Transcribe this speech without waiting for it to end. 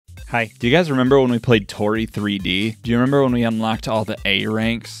Hi. Do you guys remember when we played Toree 3D? Do you remember when we unlocked all the A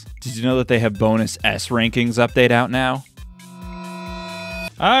ranks? Did you know that they have bonus S rankings update out now?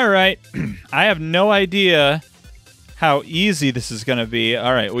 All right. I have no idea how easy this is going to be.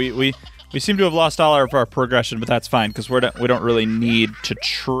 All right. We seem to have lost all of our progression, but that's fine because we don't really need to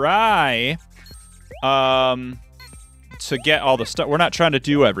try to get all the stuff. We're not trying to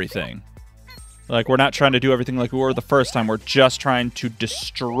do everything. Like, we're not trying to do everything like we were the first time. We're just trying to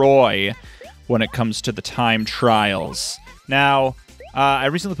destroy when it comes to the time trials. Now, I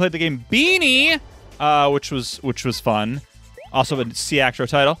recently played the game Beanie, which was fun. Also a Siactro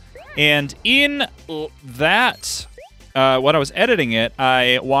title. And in that, when I was editing it,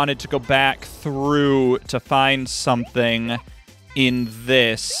 I wanted to go back through to find something in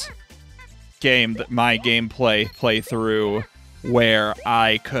this game, that my gameplay playthrough, where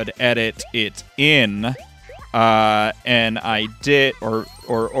I could edit it in, and I did,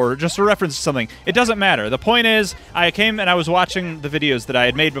 or just a reference to something. It doesn't matter. The point is, I came and I was watching the videos that I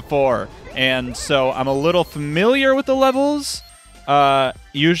had made before, and so I'm a little familiar with the levels.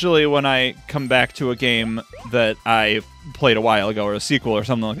 Usually when I come back to a game that I played a while ago, or a sequel or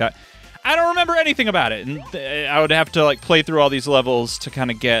something like that, I don't remember anything about it, and I would have to like play through all these levels to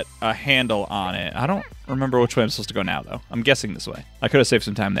kind of get a handle on it. I don't remember which way I'm supposed to go now, though. I'm guessing this way. I could have saved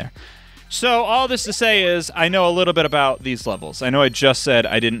some time there. So all this to say is I know a little bit about these levels. I know I just said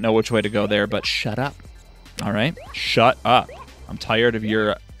I didn't know which way to go there, but shut up. All right? Shut up. I'm tired of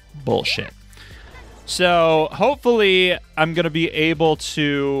your bullshit. So hopefully I'm going to be able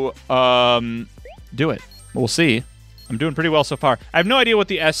to do it. We'll see. I'm doing pretty well so far. I have no idea what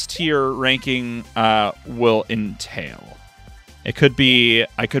the S tier ranking will entail. I could be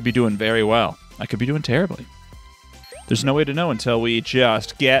doing very well. I could be doing terribly. There's no way to know until we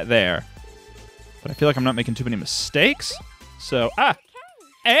just get there. But I feel like I'm not making too many mistakes. So,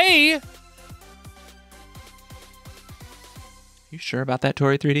 A! You sure about that,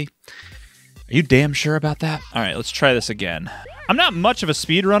 Toree 3D? Are you damn sure about that? All right, let's try this again. I'm not much of a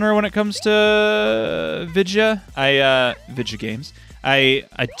speedrunner when it comes to Vidya. Vidya games. I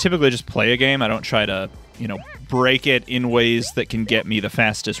typically just play a game. I don't try to, break it in ways that can get me the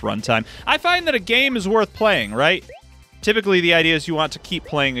fastest runtime. I find that a game is worth playing, right? Typically, the idea is you want to keep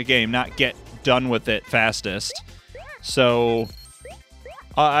playing a game, not get done with it fastest. So,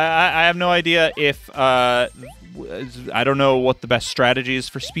 I have no idea if... I don't know what the best strategies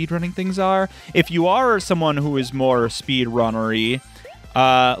for speedrunning things are. If you are someone who is more speedrunnery,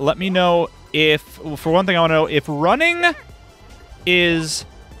 let me know if, for one thing, I want to know if running is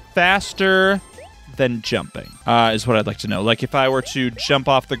faster than jumping, is what I'd like to know. Like, if I were to jump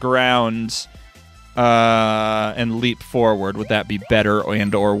off the ground and leap forward, would that be better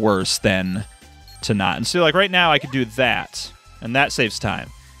and or worse than to not? And so, like, right now, I could do that, and that saves time.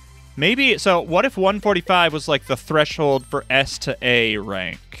 Maybe, so what if 145 was like the threshold for S to A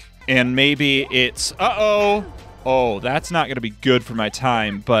rank? And maybe it's, oh, that's not going to be good for my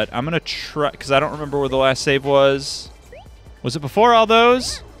time, but I'm going to try, because I don't remember where the last save was. Was it before all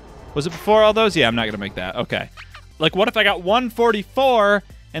those? Yeah, I'm not going to make that. Okay. Like, what if I got 144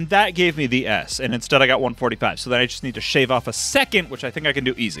 and that gave me the S, and instead I got 145? So then I just need to shave off a second, which I think I can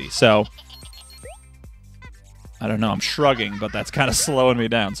do easy. So... I don't know, I'm shrugging, but that's kind of slowing me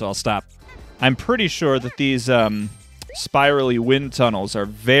down, so I'll stop. I'm pretty sure that these spirally wind tunnels are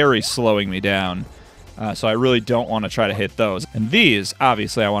very slowing me down, so I really don't want to try to hit those. And these,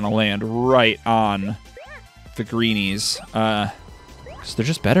 obviously, I want to land right on the greenies, because they're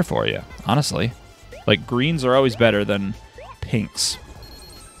just better for you, honestly. Like, greens are always better than pinks.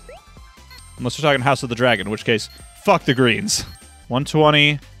 Unless we're talking House of the Dragon, in which case, fuck the greens.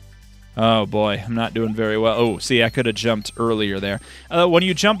 120... Oh, boy, I'm not doing very well. Oh, see, I could have jumped earlier there. When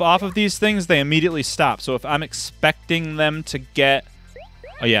you jump off of these things, they immediately stop. So if I'm expecting them to get...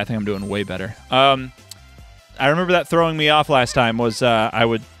 Oh, yeah, I think I'm doing way better. I remember that throwing me off last time was I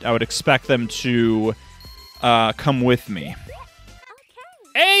would expect them to come with me.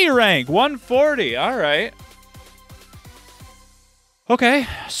 Okay. A rank, 140. All right. Okay,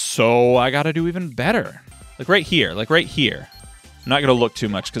 so I got to do even better. Like right here. I'm not going to look too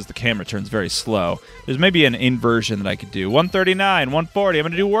much because the camera turns very slow. There's maybe an inversion that I could do. 139, 140. I'm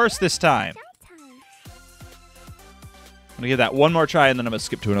going to do worse this time. I'm going to give that one more try, and then I'm going to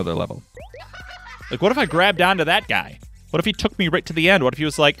skip to another level. Like, what if I grabbed onto that guy? What if he took me right to the end? What if he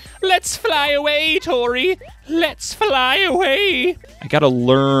was like, let's fly away, Toree. Let's fly away. I got to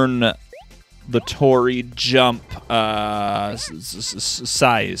learn the Toree jump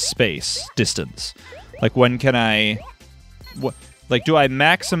size, space, distance. Like, when can I... Like, do I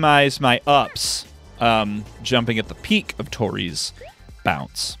maximize my ups jumping at the peak of Toree's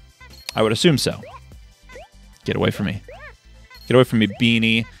bounce? I would assume so. Get away from me. Get away from me,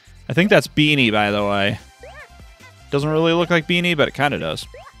 Beanie. I think that's Beanie, by the way. Doesn't really look like Beanie, but it kind of does.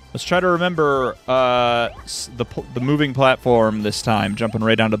 Let's try to remember the moving platform this time, jumping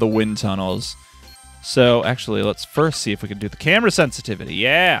right onto the wind tunnels. So, actually, let's first see if we can do the camera sensitivity.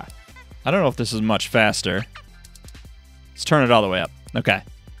 Yeah! I don't know if this is much faster. Let's turn it all the way up. Okay.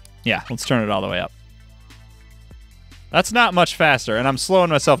 Yeah, let's turn it all the way up. That's not much faster, and I'm slowing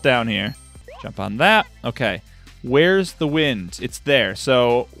myself down here. Jump on that. Okay. Where's the wind? It's there.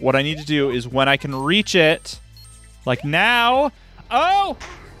 So what I need to do is when I can reach it, like now. Oh!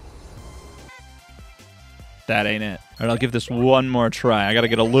 That ain't it. All right, I'll give this one more try. I got to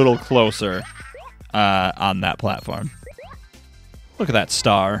get a little closer on that platform. Look at that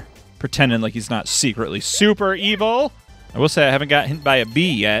star. Pretending like he's not secretly super evil. I will say I haven't got hit by a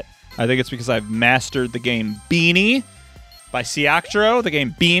bee yet. I think it's because I've mastered the game Beanie by Siactro, the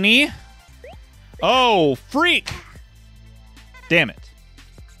game Beanie. Oh, freak! Damn it.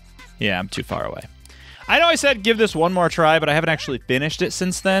 Yeah, I'm too far away. I know I said give this one more try, but I haven't actually finished it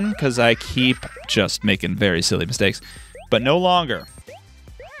since then because I keep just making very silly mistakes. But no longer.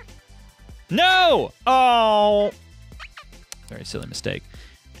 No! Oh! Very silly mistake.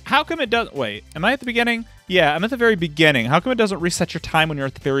 How come it doesn't... Wait, am I at the beginning? Yeah, I'm at the very beginning. How come it doesn't reset your time when you're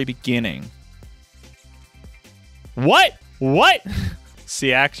at the very beginning? What? What?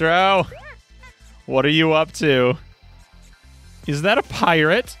 Siactro, what are you up to? Is that a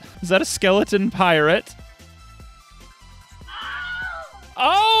pirate? Is that a skeleton pirate?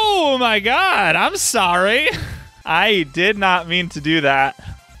 Oh my god, I'm sorry. I did not mean to do that.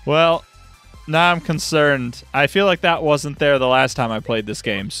 Well, now I'm concerned. I feel like that wasn't there the last time I played this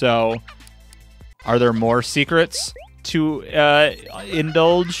game, so are there more secrets to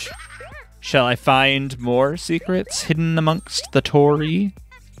indulge? Shall I find more secrets hidden amongst the Toree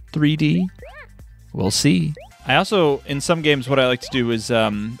 3D? We'll see. I also, in some games, what I like to do is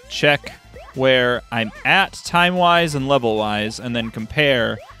check where I'm at time-wise and level-wise, and then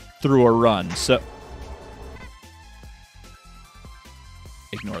compare through a run. So,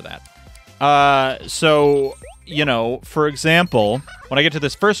 ignore that. So, you know, for example, when I get to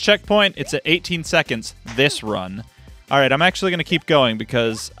this first checkpoint, it's at 18 seconds this run. All right, I'm actually going to keep going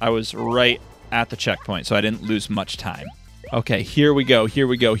because I was right at the checkpoint, so I didn't lose much time. Okay, here we go, here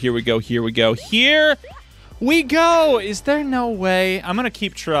we go, here we go, here we go, here we go! Is there no way? I'm going to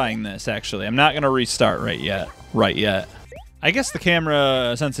keep trying this, actually. I'm not going to restart right yet. I guess the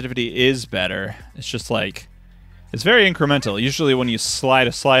camera sensitivity is better. It's just like, it's very incremental. Usually when you slide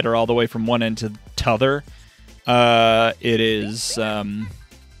a slider all the way from one end to the t'other, it is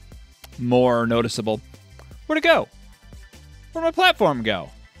more noticeable. Where'd it go? Where'd my platform go?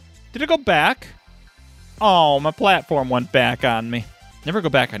 Did it go back? Oh, my platform went back on me. Never go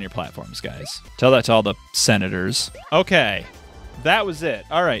back on your platforms, guys. Tell that to all the senators. Okay, that was it.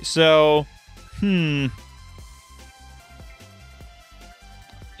 All right, so, it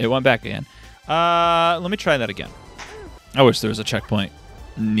went back again. Let me try that again. I wish there was a checkpoint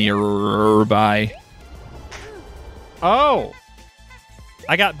nearby. Oh,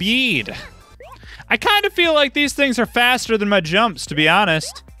 I got bead. I kind of feel like these things are faster than my jumps, to be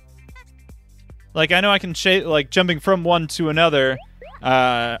honest. Like, I know I can like jumping from one to another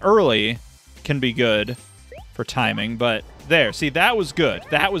early can be good for timing, but there, see, that was good.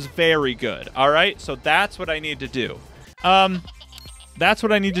 That was very good. All right, so that's what I need to do. That's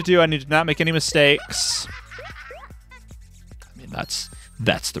what I need to do. I need to not make any mistakes. I mean, that's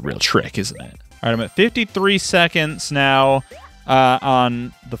the real trick, isn't it? All right, I'm at 53 seconds now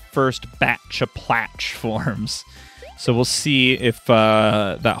on the first batch of platforms. So we'll see if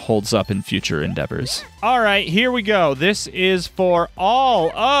that holds up in future endeavors. All right, here we go. This is for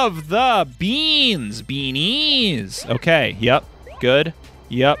all of the beanies. Okay, yep, good.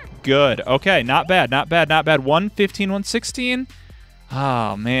 Yep, good. Okay, not bad, not bad, not bad. 115, 116.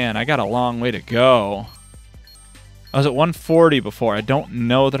 Oh, man, I got a long way to go. I was at 140 before. I don't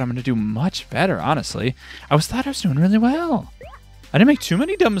know that I'm going to do much better, honestly. I thought I was doing really well. I didn't make too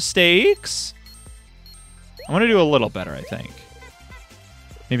many dumb mistakes. I want to do a little better, I think.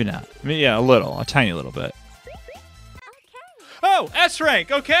 Maybe not. I mean, yeah, a tiny little bit. Oh, S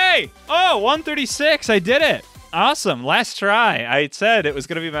rank, okay. Oh, 136, I did it. Awesome, last try. I said it was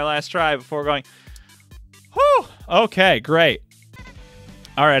going to be my last try before going, whew, okay, great.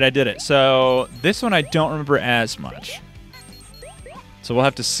 All right, I did it. So this one I don't remember as much. So we'll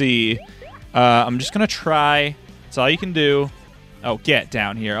have to see. I'm just going to try. That's all you can do. Oh, get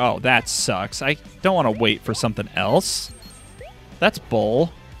down here. Oh, that sucks. I don't want to wait for something else. That's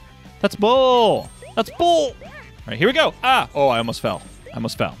bull. That's bull. That's bull. All right, here we go. Ah, oh, I almost fell. I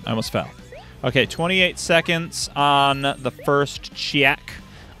almost fell. I almost fell. Okay, 28 seconds on the first check.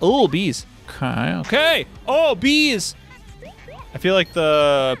 Oh, bees. Okay. Oh, bees. I feel like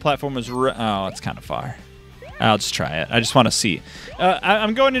the platform was... Oh, it's kind of far. I'll just try it. I just want to see.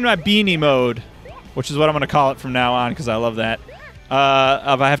 I'm going into my beanie mode, which is what I'm going to call it from now on because I love that.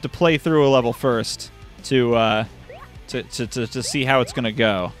 I have to play through a level first to see how it's going to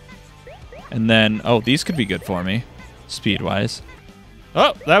go. And then... Oh, these could be good for me, speed-wise.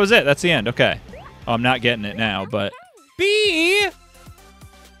 Oh, that was it. That's the end. Okay. Oh, I'm not getting it now, but... Bee!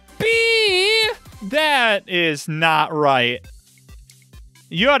 That is not right.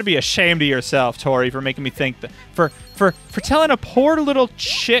 You ought to be ashamed of yourself, Toree, for making me think that... For telling a poor little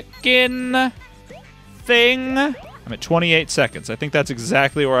chicken thing. I'm at 28 seconds. I think that's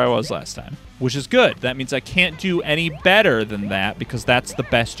exactly where I was last time, which is good. That means I can't do any better than that because that's the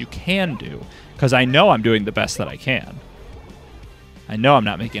best you can do. Because I know I'm doing the best that I can. I know I'm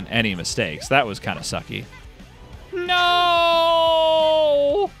not making any mistakes. That was kind of sucky.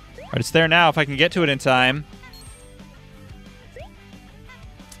 No! All right, it's there now if I can get to it in time.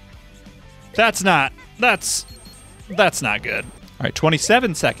 That's not good. All right,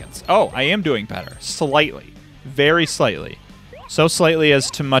 27 seconds. Oh, I am doing better. Slightly. Very slightly. So slightly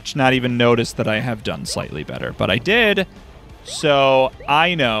as to much not even notice that I have done slightly better. But I did, so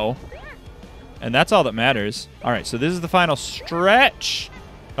I know. And that's all that matters. All right, so this is the final stretch.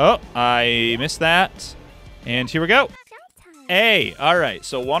 Oh, I missed that. And here we go. A. All right,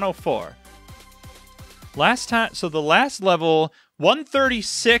 so 104. Last time, so the last level,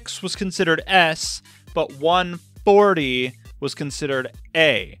 136 was considered S, but 140 was considered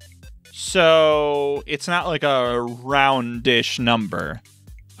A. So it's not like a roundish number.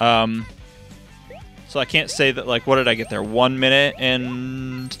 So I can't say that, like, what did I get there? 1 minute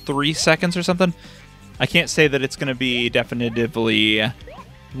and 3 seconds or something? I can't say that it's going to be definitively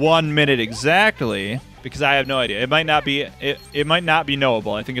 1 minute exactly because I have no idea. It might not be. It might not be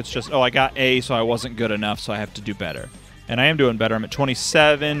knowable. I think it's just, oh, I got A, so I wasn't good enough, so I have to do better. And I am doing better. I'm at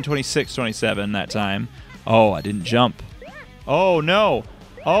 27, 26, 27 that time. Oh, I didn't jump. Oh, no.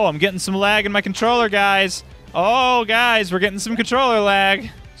 Oh, I'm getting some lag in my controller, guys. Oh, guys, we're getting some controller lag.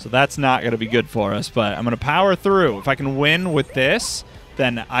 So that's not going to be good for us, but I'm going to power through. If I can win with this,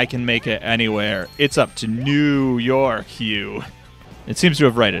 then I can make it anywhere. It's up to New York, Hugh. It seems to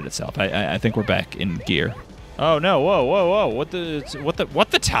have righted itself. I think we're back in gear. Oh, no. Whoa, whoa, whoa. What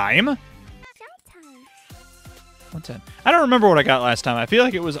the time? 110. I don't remember what I got last time. I feel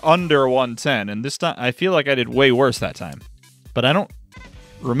like it was under 110, and this time I feel like I did way worse that time. But I don't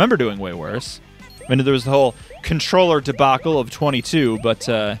remember doing way worse. I mean, there was the whole controller debacle of 22, but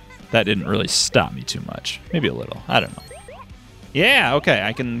that didn't really stop me too much. Maybe a little. I don't know. Yeah, okay.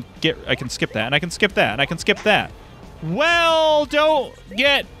 I can skip that, and I can skip that, and I can skip that. Well, don't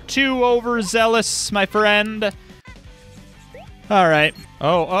get too overzealous, my friend. All right.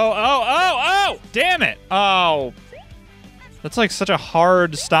 Oh! Damn it! Oh, that's like such a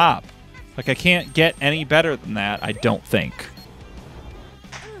hard stop. Like I can't get any better than that. I don't think.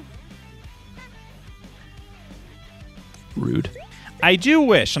 Rude. I do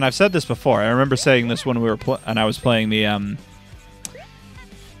wish, and I've said this before. I remember saying this when we were I was playing the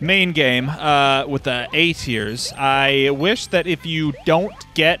main game with the A tiers. I wish that if you don't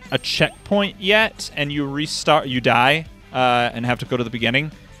get a checkpoint yet and you restart, you die and have to go to the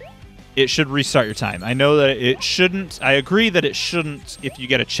beginning, it should restart your time. I know that it shouldn't. I agree that it shouldn't if you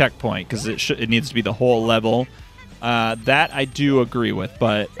get a checkpoint because it needs to be the whole level. That I do agree with,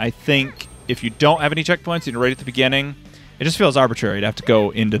 but I think if you don't have any checkpoints and you're right at the beginning, it just feels arbitrary to have to go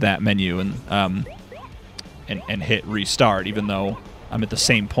into that menu and hit restart, even though I'm at the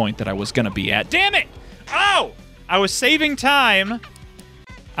same point that I was going to be at. Damn it! Oh! I was saving time.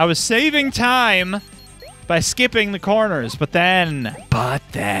 By skipping the corners, but then.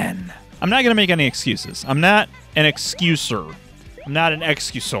 I'm not going to make any excuses. I'm not an excuser. I'm not an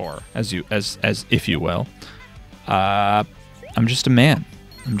excusor, as if you will. I'm just a man.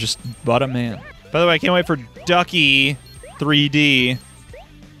 I'm just but a man. By the way, I can't wait for Ducky 3D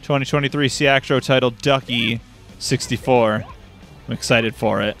 2023 Siactro title Ducky 64. I'm excited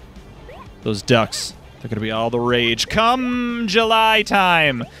for it. Those ducks, they're going to be all the rage. Come July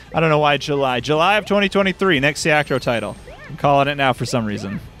time. I don't know why July. July of 2023, next Siactro title. I'm calling it now for some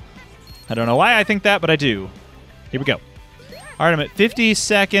reason. I don't know why I think that, but I do. Here we go. All right, I'm at 50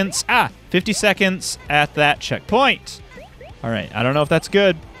 seconds. 50 seconds at that checkpoint. All right, I don't know if that's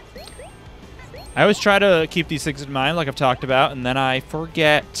good. I always try to keep these things in mind, like I've talked about, and then I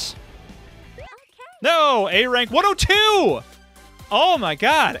forget. Okay. No, A rank 102. Oh my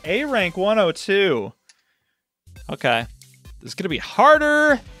God, A rank 102. Okay. This is going to be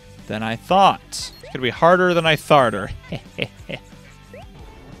harder than I thought. It's going to be harder than I thought.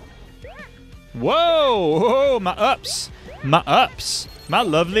 Whoa! Whoa! My ups! My ups! My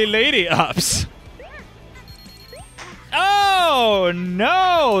lovely lady ups! Oh,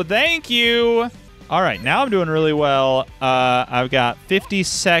 no! Thank you! All right, now I'm doing really well. I've got 50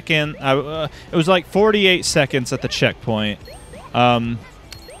 seconds. It was like 48 seconds at the checkpoint.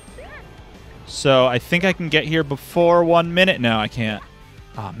 So I think I can get here before 1 minute. No, I can't.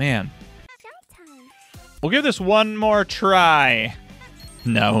 Oh, man. We'll give this one more try.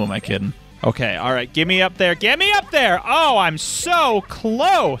 No, who am I kidding? Okay, all right, get me up there. Get me up there! Oh, I'm so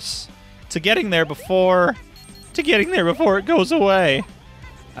close to getting there before it goes away.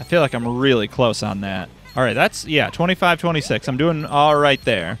 I feel like I'm really close on that. All right, that's, yeah, 25, 26. I'm doing all right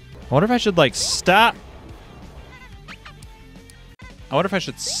there. I wonder if I should, like, stop. I wonder if I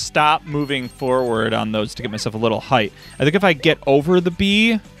should stop moving forward on those to get myself a little height. I think if I get over the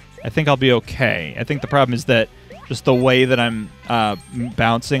B, I think I'll be okay. I think the problem is that just the way that I'm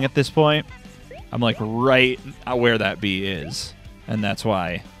bouncing at this point, I'm, like, right where that B is. And that's why.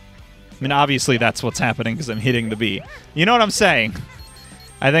 I mean, obviously that's what's happening because I'm hitting the B. You know what I'm saying?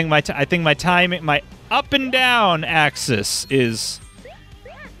 I think my timing, my up and down axis is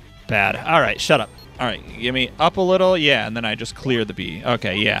bad. All right, shut up. All right, give me up a little. Yeah, and then I just clear the B.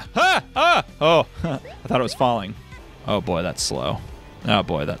 Okay, yeah. Ha! Ah! Oh, I thought it was falling. Oh, boy, that's slow. Oh,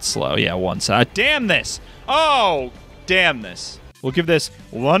 boy, that's slow. Yeah, one side. Damn this. Oh, damn this. We'll give this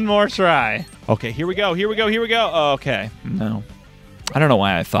one more try. Okay, here we go. Here we go. Here we go. Oh, okay. No. I don't know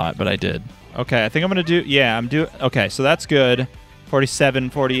why I thought, but I did. Okay, I think I'm going to do... Yeah, I'm doing... Okay, so that's good.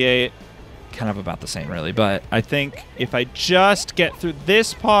 47, 48. Kind of about the same, really. But I think if I just get through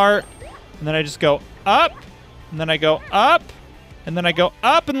this part, and then I just go up, and then I go up, and then I go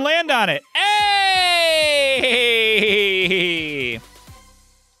up and land on it. Hey!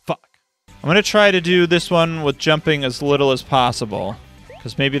 Fuck. I'm going to try to do this one with jumping as little as possible,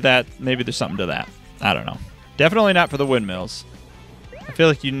 because maybe there's something to that. I don't know. Definitely not for the windmills. I feel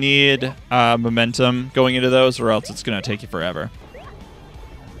like you need momentum going into those, or else it's going to take you forever.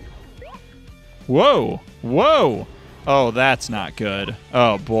 Whoa! Whoa! Oh, that's not good.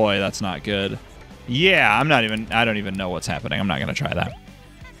 Oh, boy, that's not good. Yeah, I don't even know what's happening. I'm not going to try that.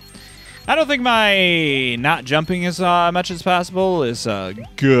 I don't think my not jumping as much as possible is a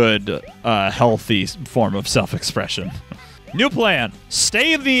good, healthy form of self-expression. New plan.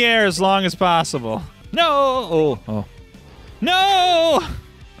 Stay in the air as long as possible. No! Oh, oh. No!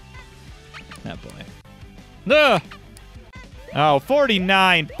 That boy. Ugh. Oh,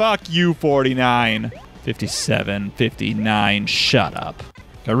 49. Fuck you, 49. 57, 59. Shut up.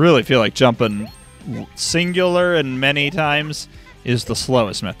 I really feel like jumping singular and many times is the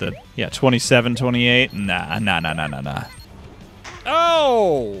slowest method. Yeah, 27, 28. Nah.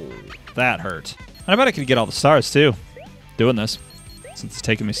 Oh! That hurt. I bet I could get all the stars, too, doing this, since it's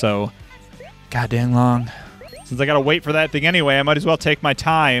taking me so goddamn long. Since I gotta wait for that thing anyway, I might as well take my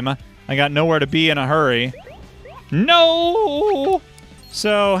time. I got nowhere to be in a hurry. No!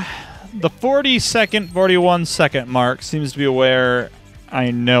 So, the 40-second, 41-second mark seems to be where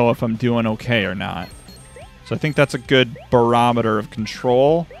I know if I'm doing okay or not. So I think that's a good barometer of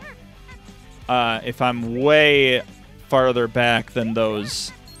control. If I'm way farther back than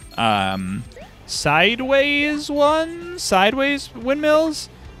those sideways windmills,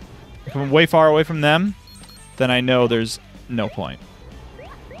 if I'm way far away from them, then I know there's no point.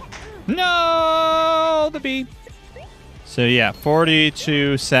 No, the B. So yeah,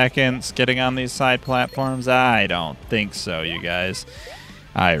 42 seconds getting on these side platforms. I don't think so, you guys.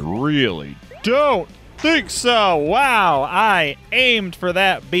 I really don't think so. Wow, I aimed for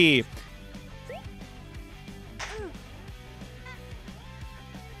that B.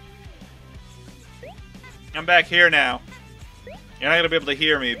 I'm back here now. You're not going to be able to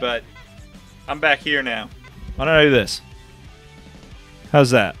hear me, but I'm back here now. Why don't I do this?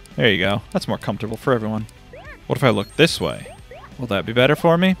 How's that? There you go. That's more comfortable for everyone. What if I look this way? Will that be better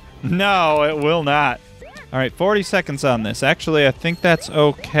for me? No, it will not. All right, 40 seconds on this. Actually, I think that's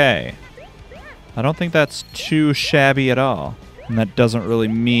okay. I don't think that's too shabby at all. And that doesn't really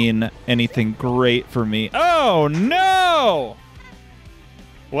mean anything great for me. Oh, no!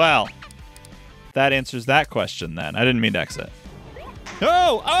 Well, that answers that question then. I didn't mean to exit.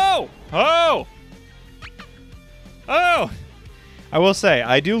 Oh! Oh! Oh! Oh! I will say,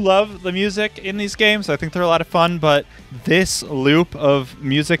 I do love the music in these games. I think they're a lot of fun, but this loop of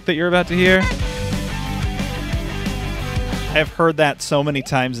music that you're about to hear, I've heard that so many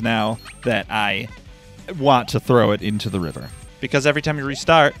times now that I want to throw it into the river. Because every time you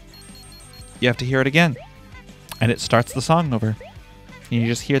restart, you have to hear it again. And it starts the song over. And you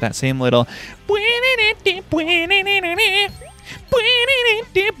just hear that same little...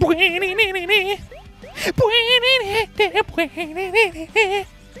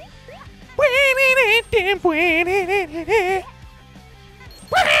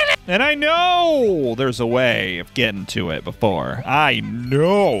 And I know there's a way of getting to it before. I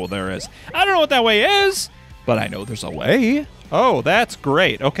know there is. I don't know what that way is, but I know there's a way. Oh, that's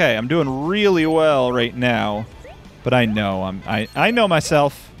great. Okay, I'm doing really well right now. But I know I know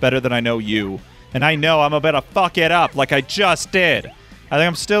myself better than I know you. And I know I'm about to fuck it up like I just did. I think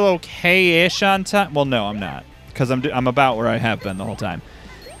I'm still okay-ish on time. Well, no, I'm not. Because I'm about where I have been the whole time.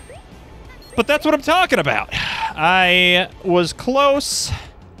 But that's what I'm talking about. I was close.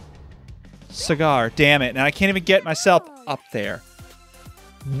 Cigar, damn it. And I can't even get myself up there.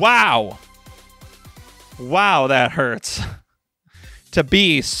 Wow. Wow, that hurts. To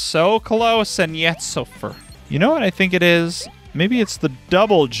be so close and yet so far. You know what I think it is? Maybe it's the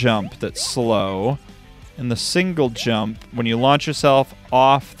double jump that's slow. And the single jump, when you launch yourself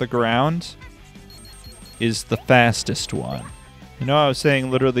off the ground, is the fastest one. You know, I was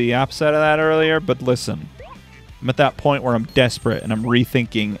saying literally the opposite of that earlier, but listen. I'm at that point where I'm desperate and I'm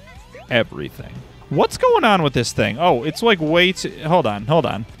rethinking everything. What's going on with this thing? Oh, it's like way too... Hold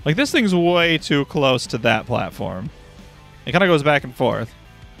on. Like, this thing's way too close to that platform. It kind of goes back and forth.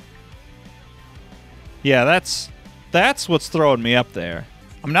 Yeah, that's what's throwing me up there.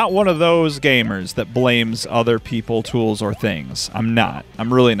 I'm not one of those gamers that blames other people, tools, or things. I'm not.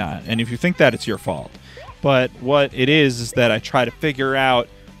 I'm really not. And if you think that, it's your fault. But what it is that I try to figure out...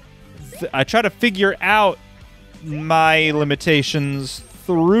 my limitations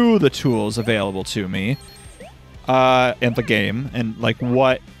through the tools available to me in the game, and like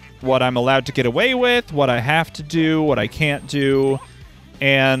what I'm allowed to get away with, what I have to do, what I can't do,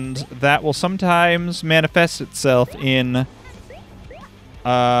 and that will sometimes manifest itself in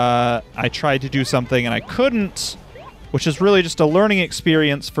I tried to do something and I couldn't, which is really just a learning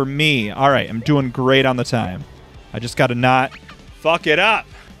experience for me. All right, I'm doing great on the time. I just got to not fuck it up.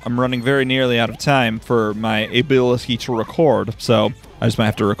 I'm running very nearly out of time for my ability to record, so I just might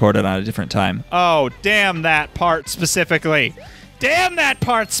have to record it on a different time. Oh, damn that part specifically. Damn that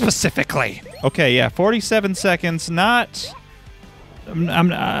part specifically. Okay, yeah, 47 seconds, not... whoa.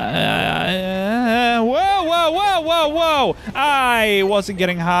 I wasn't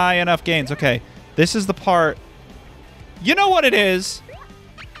getting high enough gains. Okay, this is the part... You know what it is?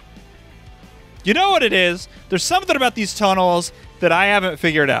 You know what it is? There's something about these tunnels that I haven't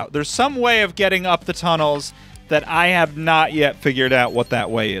figured out. There's some way of getting up the tunnels that I have not yet figured out what that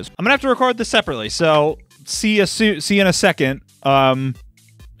way is. I'm gonna have to record this separately, so see you in a second, and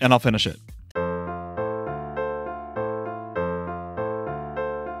I'll finish it.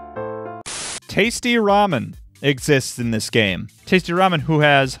 Tasty Ramen exists in this game. Tasty Ramen, who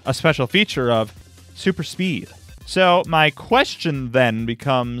has a special feature of super speed. So my question then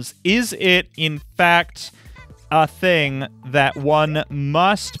becomes, is it in fact a thing that one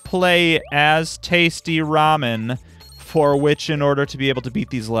must play as Tasty Ramen for which in order to be able to beat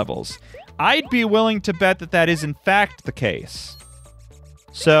these levels? I'd be willing to bet that that is in fact the case.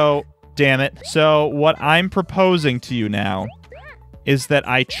 So, damn it. So what I'm proposing to you now is that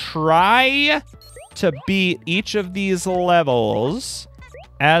I try to beat each of these levels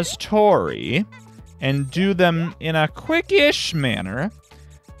as Toree and do them in a quick-ish manner.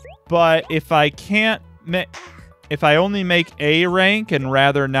 But if I can't... If I only make A rank and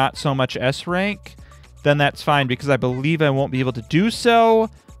rather not so much S rank, then that's fine, because I believe I won't be able to do so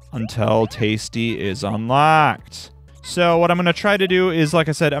until Tasty is unlocked. So what I'm going to try to do is, like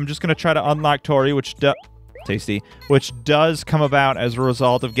I said, I'm just going to try to unlock Toree, which does come about as a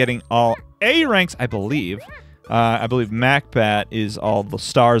result of getting all A ranks, I believe. I believe MacBat is all the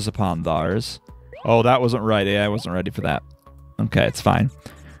stars upon thars. Oh, that wasn't right. I wasn't ready for that. Okay, it's fine.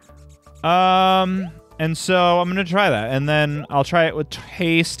 And so I'm going to try that. And then I'll try it with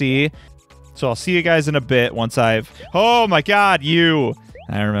Tasty. So I'll see you guys in a bit once I've... Oh my god, you!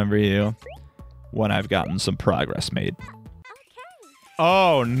 I remember you. When I've gotten some progress made. Okay.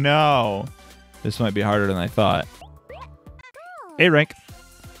 Oh no. This might be harder than I thought. A rank.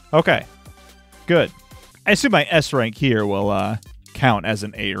 Okay. Good. I assume my S rank here will count as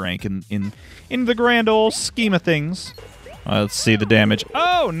an A rank in the grand old scheme of things. Let's see the damage.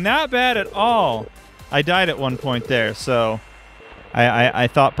 Oh, not bad at all. I died at one point there, so I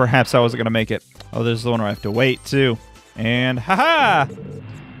thought perhaps I wasn't going to make it. Oh, there's the one where I have to wait, too. And, haha! I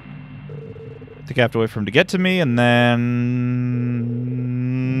think I have to wait for him to get to me, and then...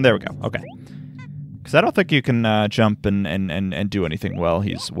 There we go. Okay. Because I don't think you can jump and do anything while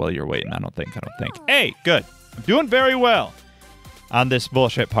you're waiting, I don't think. Hey, good. I'm doing very well on this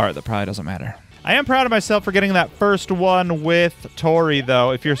bullshit part that probably doesn't matter. I am proud of myself for getting that first one with Toree,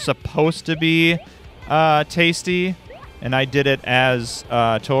 though. If you're supposed to be tasty, and I did it as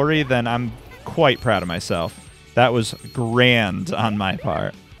Toree, then I'm quite proud of myself. That was grand on my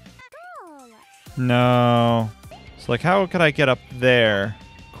part. No. It's like, how could I get up there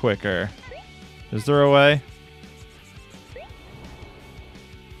quicker? Is there a way?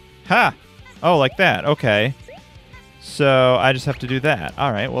 Ha! Oh, like that. Okay. So I just have to do that.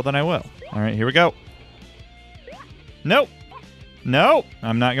 All right, well, then I will. All right, here we go. Nope. Nope.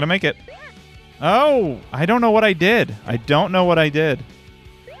 I'm not going to make it. Oh, I don't know what I did. I don't know what I did.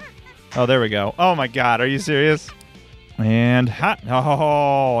 Oh, there we go. Oh, my God. Are you serious? And ha!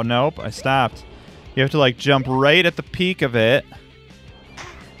 Oh, nope. I stopped. You have to, like, jump right at the peak of it.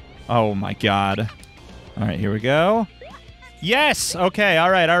 Oh, my God. All right, here we go. Yes! Okay,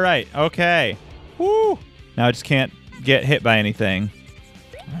 all right, all right. Okay. Woo! Now I just can't get hit by anything.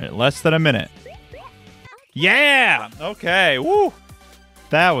 All right, less than a minute. Yeah! Okay, woo!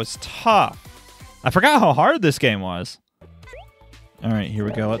 That was tough. I forgot how hard this game was. All right, here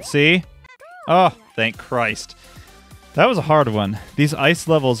we go. Let's see. Oh, thank Christ. That was a hard one. These ice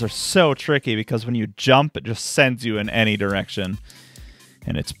levels are so tricky because when you jump, it just sends you in any direction.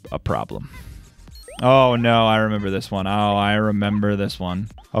 And it's a problem. Oh, no, I remember this one. Oh, I remember this one.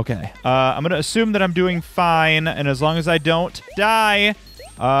 Okay. I'm going to assume that I'm doing fine, and as long as I don't die,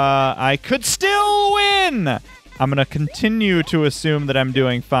 I could still win! I'm going to continue to assume that I'm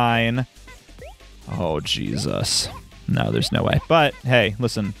doing fine. Oh, Jesus. No, there's no way. But, hey,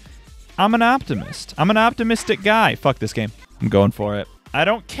 listen. I'm an optimist. I'm an optimistic guy. Fuck this game. I'm going for it. I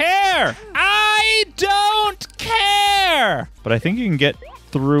don't care! I don't care! But I think you can get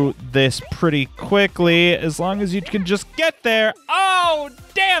through this pretty quickly as long as you can just get there. Oh,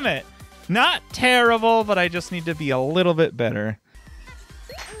 damn it! Not terrible, but I just need to be a little bit better.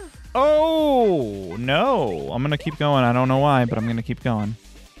 Oh, no. I'm going to keep going. I don't know why, but I'm going to keep going.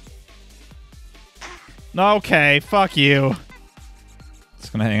 Okay, fuck you.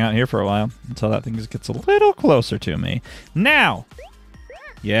 Just going to hang out here for a while until that thing just gets a little closer to me. Now!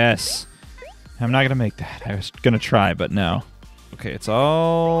 Yes. I'm not going to make that. I was going to try, but no. Okay, it's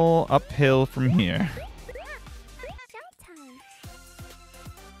all uphill from here.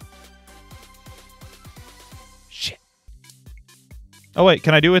 Shit. Oh, wait,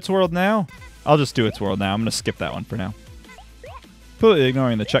 can I do It's World now? I'll just do It's World now. I'm going to skip that one for now. Completely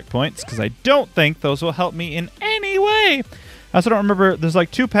ignoring the checkpoints, because I don't think those will help me in any way. I also don't remember. There's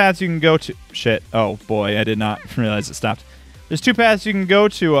like 2 paths you can go to. Shit. Oh, boy, I did not realize it stopped. There's 2 paths you can go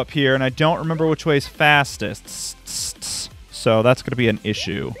to up here, and I don't remember which way is fastest. So that's going to be an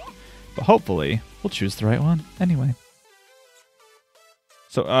issue. But hopefully, we'll choose the right one anyway.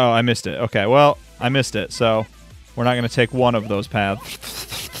 So, oh, I missed it. Okay, well, I missed it, so we're not going to take one of those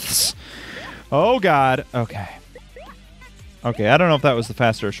paths. Oh, God. Okay. Okay, I don't know if that was the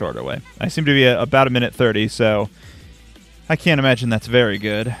faster or shorter way. I seem to be about 1:30, so I can't imagine that's very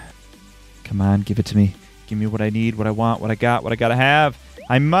good. Come on, give it to me. Give me what I need, what I want, what I got, what I gotta have.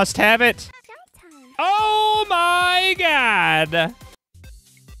 I must have it. Oh my God.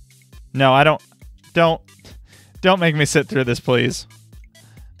 No, I don't. Don't make me sit through this, please.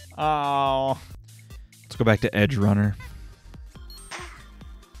 Oh. Let's go back to Edge Runner.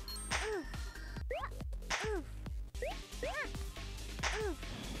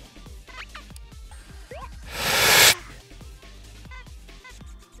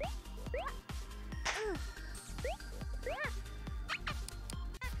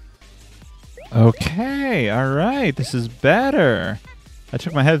 Okay, all right, this is better. I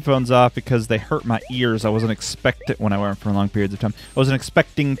took my headphones off because they hurt my ears. I wasn't expecting, when I wear them for long periods of time, I wasn't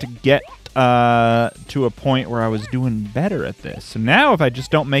expecting to get to a point where I was doing better at this. So now if I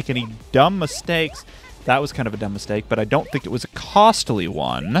just don't make any dumb mistakes, that was kind of a dumb mistake, but I don't think it was a costly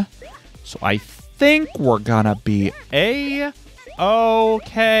one. So I think we're gonna be okay.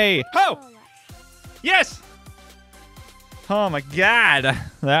 Oh! Yes! Oh my God,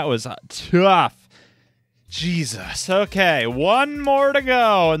 that was tough. Jesus. Okay, one more to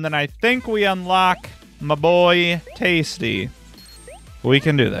go, and then I think we unlock my boy Tasty. We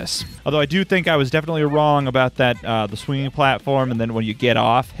can do this. Although I do think I was definitely wrong about that, the swinging platform, and then when you get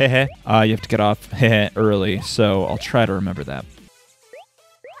off, you have to get off early, so I'll try to remember that.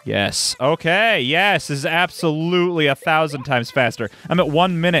 Yes. Okay, yes, this is absolutely 1,000 times faster. I'm at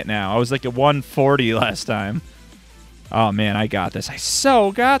 1 minute now. I was like at 1:40 last time. Oh, man, I got this. I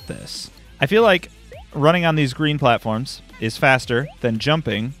so got this. I feel like running on these green platforms is faster than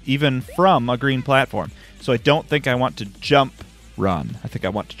jumping, even from a green platform. So I don't think I want to jump run. I think I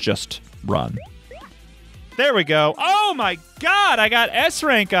want to just run. There we go. Oh my god, I got S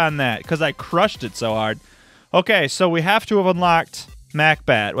rank on that because I crushed it so hard. Okay, so we have to have unlocked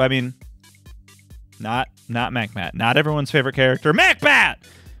Macbat. I mean, not Macbat. Not everyone's favorite character, Macbat!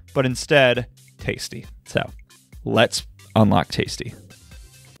 But instead, Tasty. So, let's unlock Tasty.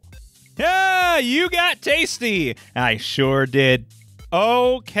 Yeah, you got Tasty! I sure did.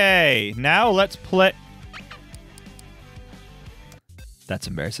 Okay, now let's play... That's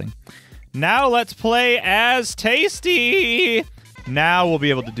embarrassing. Now let's play as Tasty! Now we'll be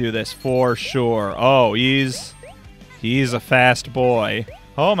able to do this for sure. Oh, he's a fast boy.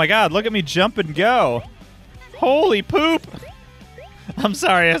 Oh my god, look at me jump and go. Holy poop! I'm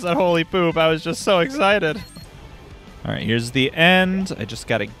sorry I said holy poop. I was just so excited. All right, here's the end. I just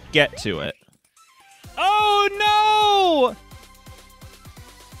gotta get to it. Oh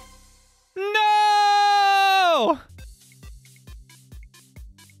no! No!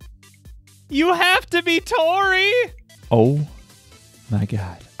 You have to be Toree! Oh my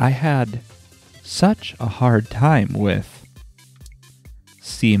god. I had such a hard time with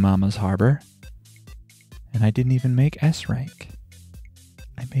Sea Mama's Harbor. And I didn't even make S rank.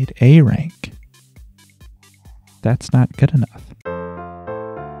 I made A rank. That's not good enough.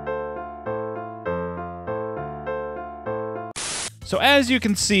 So as you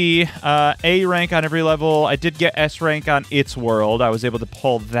can see, A rank on every level. I did get S rank on its world. I was able to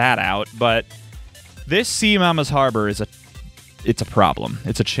pull that out, but this Sea Mama's Harbor is it's a problem.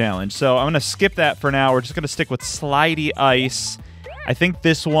 It's a challenge. So I'm going to skip that for now. We're just going to stick with Slidey Ice. I think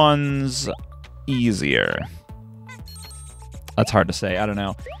this one's easier. That's hard to say. I don't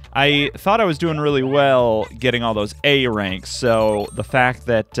know. I thought I was doing really well getting all those A ranks, so the fact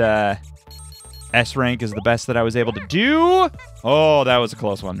that S rank is the best that I was able to do... Oh, that was a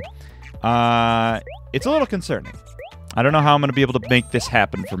close one. It's a little concerning. I don't know how I'm going to be able to make this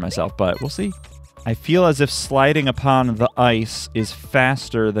happen for myself, but we'll see. I feel as if sliding upon the ice is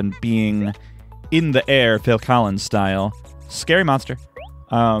faster than being in the air, Phil Collins style. Scary monster.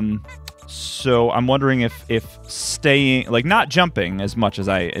 So I'm wondering if staying, like not jumping as much as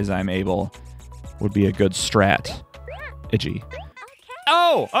I'm able, would be a good strat. Itchy.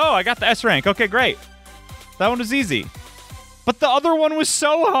 Oh, I got the S rank. Okay, great. That one was easy. But the other one was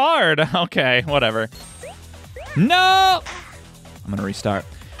so hard. Okay, whatever. No! I'm gonna restart.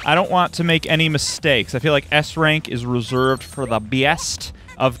 I don't want to make any mistakes. I feel like S rank is reserved for the best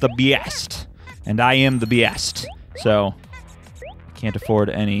of the best. And I am the best. So, can't afford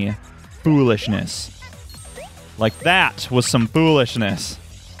any foolishness. Like that was some foolishness.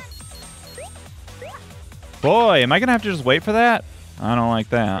 Boy, am I gonna have to just wait for that? I don't like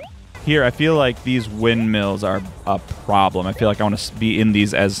that. Here, I feel like these windmills are a problem. I feel like I want to be in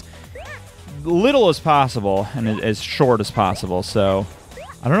these as little as possible and as short as possible. So,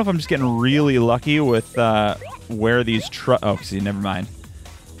 I don't know if I'm just getting really lucky with where these oh, see, never mind.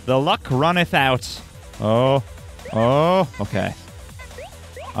 The luck runneth out. Oh, okay.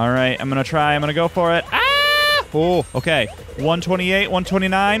 All right, I'm going to try. I'm going to go for it. Ah! Oh, okay. 128,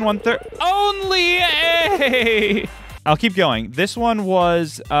 129, 130. Only A! I'll keep going. This one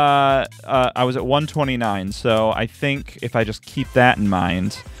was, I was at 129, so I think if I just keep that in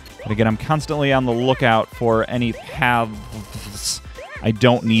mind, but again, I'm constantly on the lookout for any paths I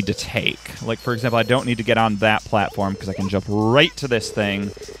don't need to take. Like, for example, I don't need to get on that platform because I can jump right to this thing,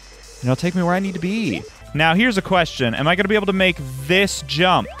 and it'll take me where I need to be. Now, here's a question. Am I going to be able to make this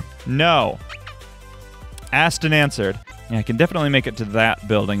jump? No. Asked and answered. Yeah, I can definitely make it to that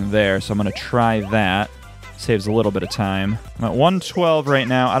building there, so I'm going to try that. Saves a little bit of time. I'm at 112 right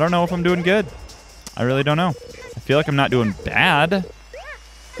now. I don't know if I'm doing good. I really don't know. I feel like I'm not doing bad.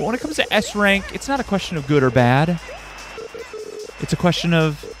 But when it comes to S rank, it's not a question of good or bad. It's a question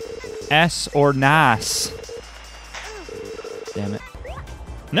of S or NAS. Damn it.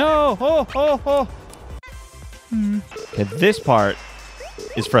 No! Oh! Okay, this part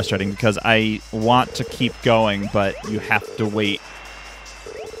is frustrating because I want to keep going, but you have to wait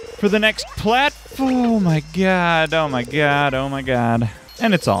for the next platform. Oh my god, oh my god, oh my god.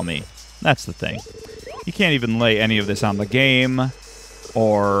 And it's all me. That's the thing. You can't even lay any of this on the game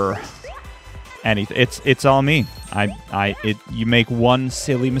or anything. It's all me. You make one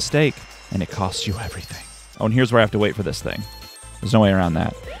silly mistake and it costs you everything. Oh, and here's where I have to wait for this thing. There's no way around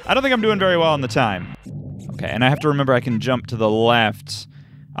that. I don't think I'm doing very well in the time. Okay, and I have to remember I can jump to the left,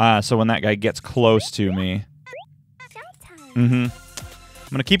 so when that guy gets close to me. I'm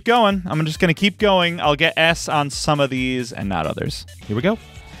gonna keep going. I'm just gonna keep going. I'll get S on some of these and not others. Here we go.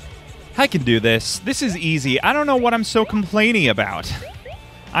 I can do this. This is easy. I don't know what I'm so complainy about.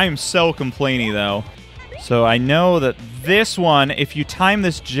 I am so complainy, though. So I know that this one, if you time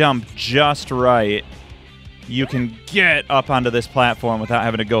this jump just right, you can get up onto this platform without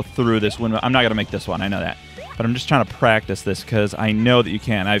having to go through this window. I'm not going to make this one, I know that. But I'm just trying to practice this because I know that you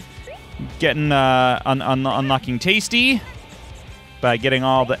can. I've getting unlocking Tasty by getting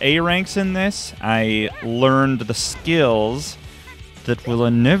all the A ranks in this. I learned the skills that will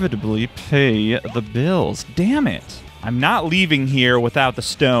inevitably pay the bills. Damn it. I'm not leaving here without the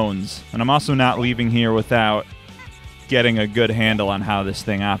stones, and I'm also not leaving here without getting a good handle on how this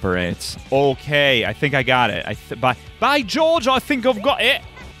thing operates. Okay, I think I got it. By George, I think I've got it.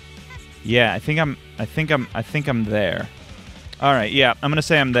 Yeah, I think I'm there. All right, yeah, I'm gonna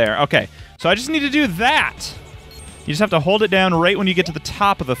say I'm there. Okay, so I just need to do that. You just have to hold it down right when you get to the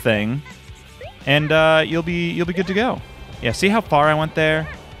top of the thing, and you'll be good to go. Yeah, see how far I went there?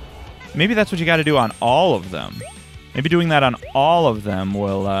 Maybe that's what you got to do on all of them. Maybe doing that on all of them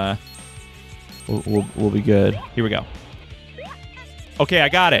will be good. Here we go. Okay, I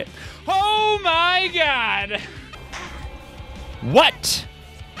got it. Oh my god! What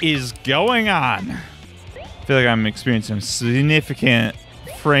is going on? I feel like I'm experiencing significant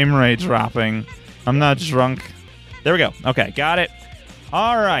frame rate dropping. I'm not drunk. There we go. Okay, got it.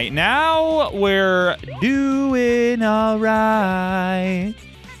 All right, now we're doing all right.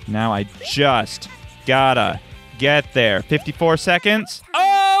 Now I just gotta get there. 54 seconds.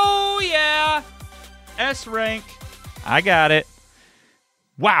 Oh, yeah. S rank. I got it.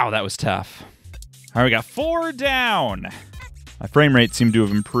 Wow, that was tough. All right, we got 4 down. My frame rate seemed to have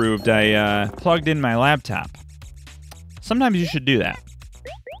improved. I plugged in my laptop. Sometimes you should do that.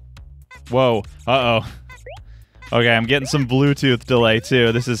 Whoa. Uh-oh. Okay, I'm getting some Bluetooth delay,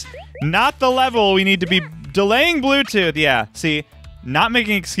 too. This is not the level we need to be delaying Bluetooth. Yeah, see, not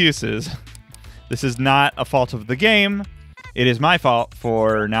making excuses. This is not a fault of the game. It is my fault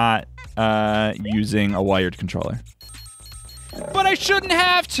for not using a wired controller. But I shouldn't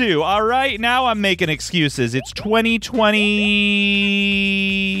have to, all right? Now I'm making excuses. It's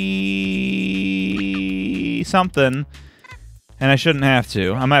 2020 something. And I shouldn't have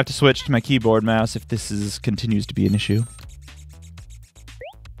to. I might have to switch to my keyboard mouse if this continues to be an issue.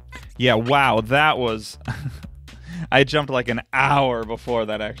 Yeah, wow, that was... I jumped like an hour before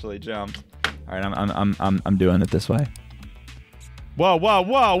that actually jumped. All right, I'm doing it this way. Whoa, whoa,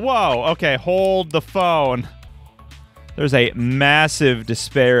 whoa, whoa. Okay, hold the phone. There's a massive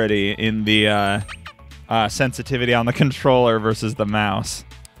disparity in the sensitivity on the controller versus the mouse.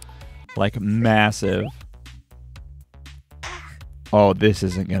 Like, massive. Oh, this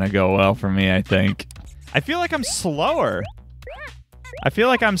isn't gonna go well for me, I think. I feel like I'm slower. I feel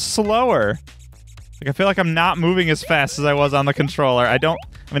like I'm slower. Like, I feel like I'm not moving as fast as I was on the controller. I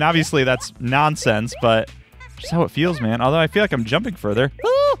mean, obviously that's nonsense, but just how it feels, man. Although I feel like I'm jumping further.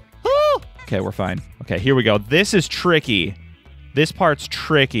 Okay, we're fine. Okay, here we go. This is tricky. This part's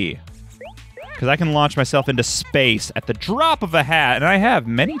tricky. Because I can launch myself into space at the drop of a hat, and I have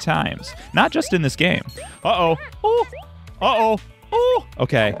many times. Not just in this game. Uh-oh. Ooh. Uh-oh. Ooh.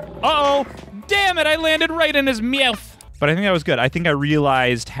 Okay. Uh-oh. Damn it, I landed right in his mouth. But I think that was good. I think I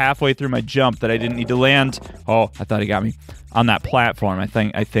realized halfway through my jump that I didn't need to land. Oh, I thought he got me on that platform. I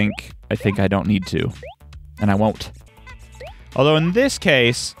think I don't need to. And I won't. Although in this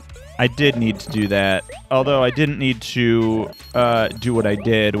case, I did need to do that. Although I didn't need to do what I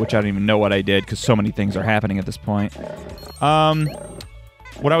did, which I don't even know what I did because so many things are happening at this point.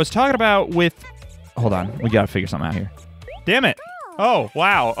 What I was talking about with... Hold on. We got to figure something out here. Damn it. Oh,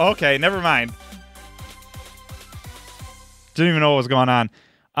 wow. Okay, never mind. Didn't even know what was going on.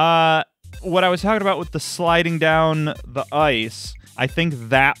 What I was talking about with the sliding down the ice, I think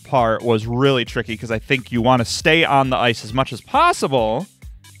that part was really tricky because I think you want to stay on the ice as much as possible,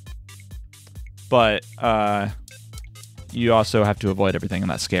 but you also have to avoid everything, and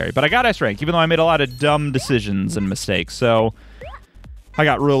that's scary. But I got S rank, even though I made a lot of dumb decisions and mistakes, so I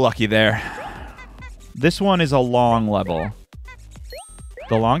got real lucky there. This one is a long level.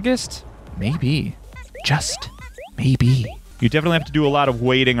 The longest? Maybe. Just maybe. You definitely have to do a lot of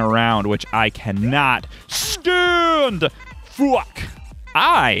waiting around, which I cannot stand. Fuck.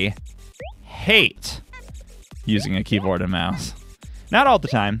 I hate using a keyboard and mouse. Not all the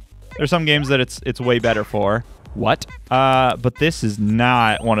time. There's some games that it's way better for. What? But this is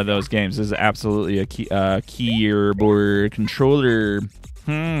not one of those games. This is absolutely a keyboard controller.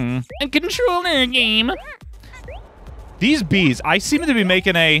 A controller game. These bees, I seem to be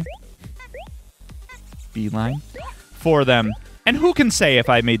making a beeline for them. And who can say if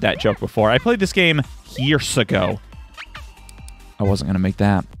I made that joke before? I played this game years ago. I wasn't going to make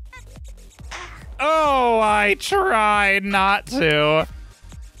that. Oh, I tried not to.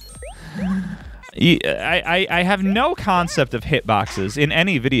 I have no concept of hitboxes in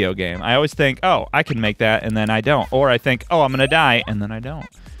any video game. I always think, oh, I can make that, and then I don't. Or I think, oh, I'm going to die, and then I don't.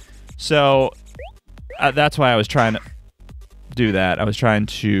 So that's why I was trying to do that. I was trying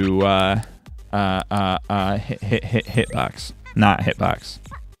to hitbox, not hitbox.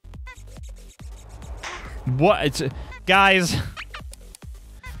 What? Guys,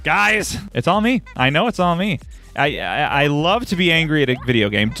 it's all me. I know it's all me. I love to be angry at a video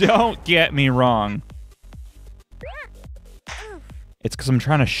game. Don't get me wrong. It's because I'm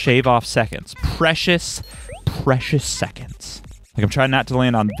trying to shave off seconds. Precious seconds. Like, I'm trying not to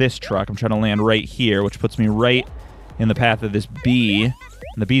land on this truck. I'm trying to land right here, which puts me right in the path of this bee. And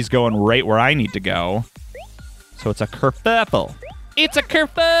the bee's going right where I need to go. So it's a kerfuffle. It's a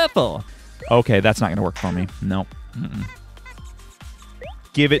kerfuffle. Okay, that's not going to work for me. Nope. Mm-mm.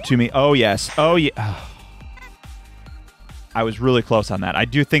 Give it to me. Oh, yes. Oh, yeah. Oh. I was really close on that. I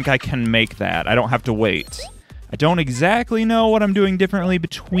do think I can make that. I don't have to wait. I don't exactly know what I'm doing differently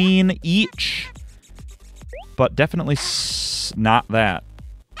between each, but definitely not that.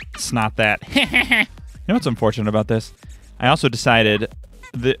 It's not that. You know what's unfortunate about this? I also decided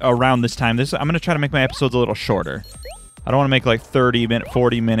that around this time, I'm going to try to make my episodes a little shorter. I don't want to make like 30-minute,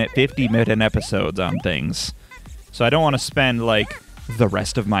 40-minute, 50-minute episodes on things. So I don't want to spend like the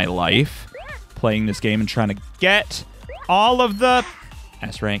rest of my life playing this game and trying to get all of the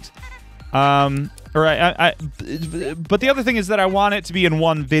S ranks. But the other thing is that I want it to be in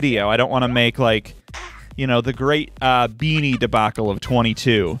one video. I don't want to make, like, you know, the great beanie debacle of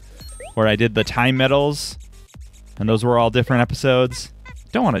 22, where I did the time medals, and those were all different episodes.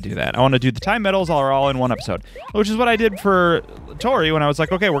 Don't want to do that. I want to do the time medals are all in one episode, which is what I did for Toree when I was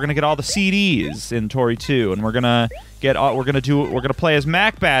like, okay, we're gonna get all the CDs in Toree 2, and we're gonna play as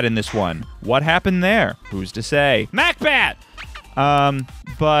Macbat in this one. What happened there? Who's to say? Macbat.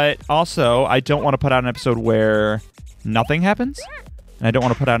 But also, I don't want to put out an episode where nothing happens, and I don't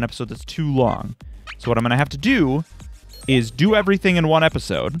want to put out an episode that's too long. So what I'm gonna have to do is do everything in one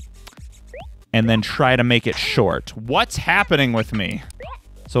episode, and then try to make it short. What's happening with me?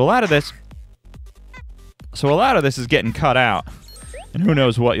 So a lot of this is getting cut out, and who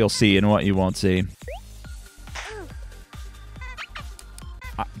knows what you'll see and what you won't see.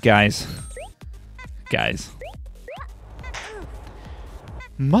 Guys.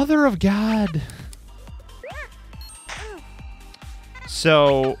 Mother of God.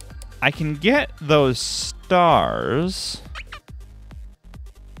 So I can get those stars.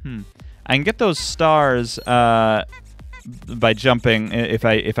 I can get those stars by jumping if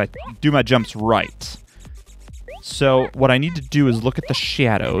I do my jumps right. So what I need to do is look at the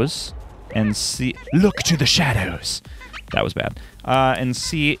shadows and see. Look to the shadows. That was bad. And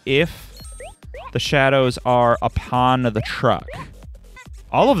see if the shadows are upon the truck.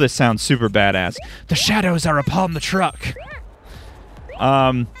 All of this sounds super badass. The shadows are upon the truck.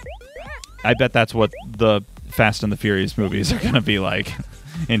 I bet that's what the Fast and the Furious movies are gonna be like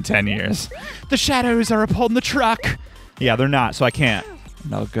in 10 years. The shadows are upon the truck. Yeah, they're not, so I can't.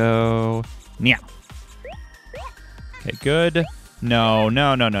 And I'll go. Meow. Okay, good. No.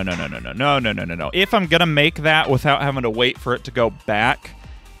 If I'm gonna make that without having to wait for it to go back,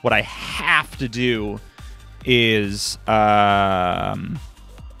 what I have to do is I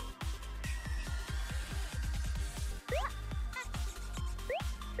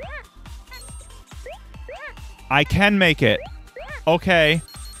can make it. Okay.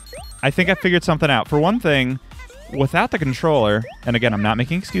 I think I figured something out. For one thing, without the controller, and again, I'm not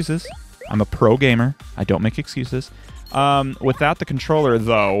making excuses. I'm a pro gamer. I don't make excuses. Without the controller,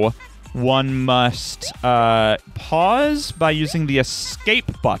 though, one must pause by using the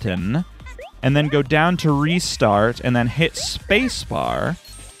escape button, and then go down to restart, and then hit spacebar,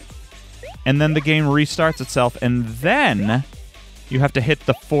 and then the game restarts itself, and then you have to hit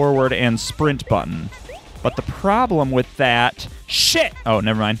the forward and sprint button. But the problem with that... Shit! Oh,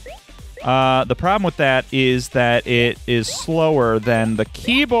 never mind. The problem with that is that it is slower than the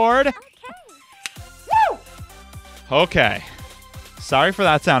keyboard. Woo! Okay. Sorry for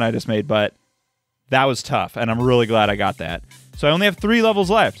that sound I just made, but that was tough, and I'm really glad I got that. So I only have 3 levels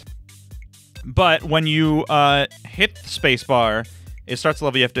left. But when you hit the spacebar, it starts the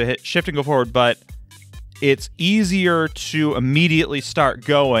level. You have to hit shift and go forward, but it's easier to immediately start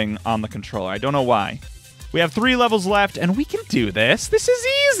going on the controller. I don't know why. We have 3 levels left, and we can do this. This is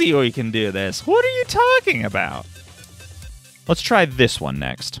easy, we can do this. What are you talking about? Let's try this one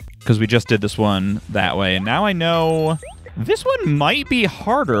next, because we just did this one that way, and now I know this one might be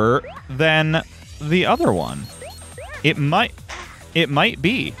harder than the other one. It might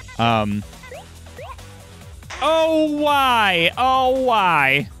be. Oh, why? Oh,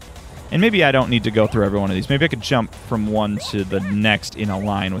 why? And maybe I don't need to go through every one of these. Maybe I could jump from one to the next in a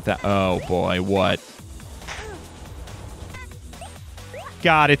line with that. Oh, boy, what?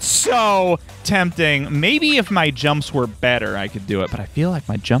 God, it's so tempting. Maybe if my jumps were better, I could do it. But I feel like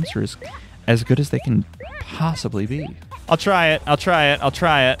my jumps are as good as they can possibly be. I'll try it. I'll try it. I'll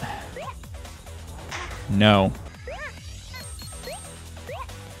try it. No.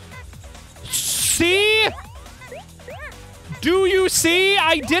 See? Do you see?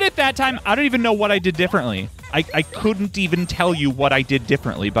 I did it that time. I don't even know what I did differently. I couldn't even tell you what I did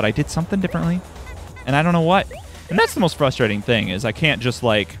differently, but I did something differently. And I don't know what. And that's the most frustrating thing, is I can't just,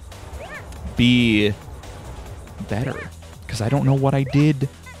 like, be better. Because I don't know what I did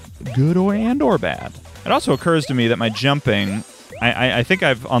good or bad. It also occurs to me that my jumping, I think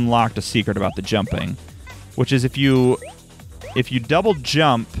I've unlocked a secret about the jumping, which is if you double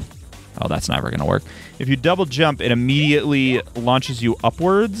jump, oh, that's never going to work. If you double jump, it immediately launches you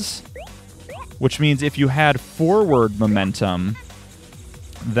upwards, which means if you had forward momentum,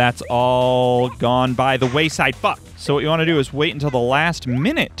 that's all gone by the wayside. Fuck. So what you want to do is wait until the last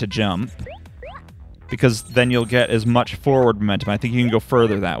minute to jump, because then you'll get as much forward momentum. I think you can go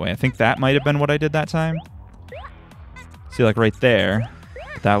further that way. I think that might have been what I did that time. See, like right there.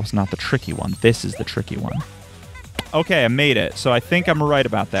 But that was not the tricky one. This is the tricky one. Okay, I made it. So I think I'm right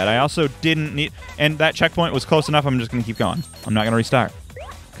about that. I also didn't need... And that checkpoint was close enough. I'm just going to keep going. I'm not going to restart,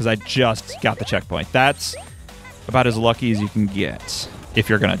 because I just got the checkpoint. That's about as lucky as you can get if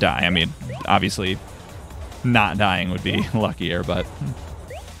you're going to die. I mean, obviously, not dying would be luckier, but...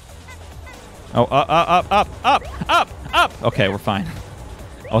 Oh, up! Okay, we're fine.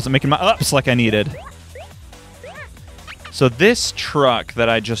 I wasn't making my ups like I needed. So this truck that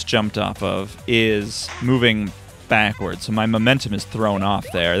I just jumped off of is moving backwards, so my momentum is thrown off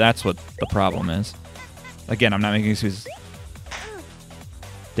there. That's what the problem is. Again, I'm not making excuses.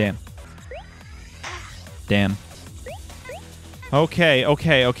 Damn. Okay.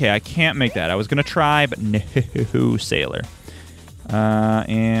 I can't make that. I was going to try, but no, sailor.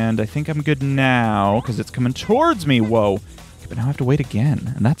 And I think I'm good now, because it's coming towards me. Whoa. But now I have to wait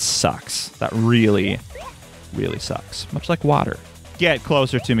again, and that sucks. That really, really sucks. Much like water. Get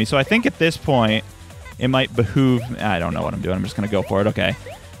closer to me. So I think at this point, it might behoove... I don't know what I'm doing. I'm just going to go for it. Okay.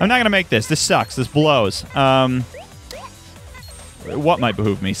 I'm not going to make this. This sucks. This blows. What might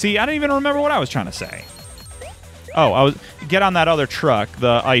behoove me? See, I don't even remember what I was trying to say. Oh, get on that other truck,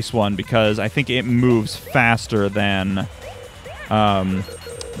 the ice one, because I think it moves faster than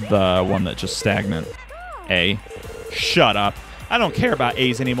the one that's just stagnant. A. Shut up. I don't care about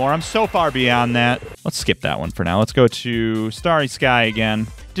A's anymore. I'm so far beyond that. Let's skip that one for now. Let's go to Starry Sky again.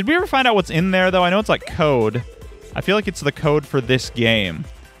 Did we ever find out what's in there, though? I know it's like code. I feel like it's the code for this game.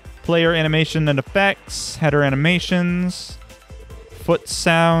 Player animation and effects, header animations, foot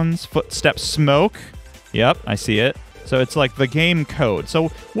sounds, footstep smoke. Yep, I see it. So it's like the game code. So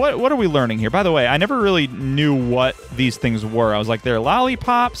what are we learning here? By the way, I never really knew what these things were. I was like, they're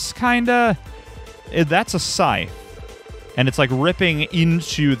lollipops, kinda. That's a scythe. And it's like ripping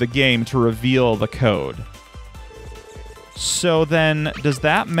into the game to reveal the code. So then, does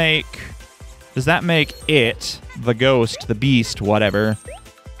that make it, the ghost, the beast, whatever,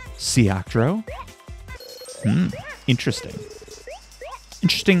 Siactro? Interesting.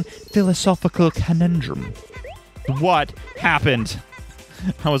 Interesting philosophical conundrum. What happened?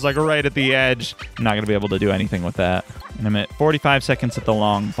 I was like right at the edge. I'm not going to be able to do anything with that. And I'm at 45 seconds at the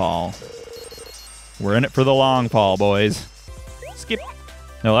long fall. We're in it for the long fall, boys. Skip.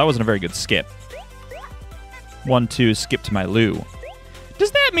 No, that wasn't a very good skip. 1, 2, skip to my loo. Does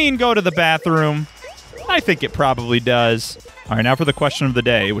that mean go to the bathroom? I think it probably does. All right, now for the question of the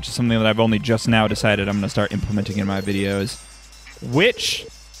day, which is something that I've only just now decided I'm going to start implementing in my videos. Which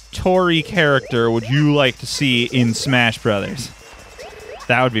Toree character would you like to see in Smash Brothers?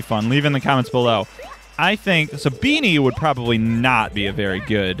 That would be fun. Leave in the comments below. I think... So Beanie would probably not be a very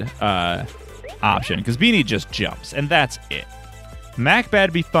good option, because Beanie just jumps, and that's it.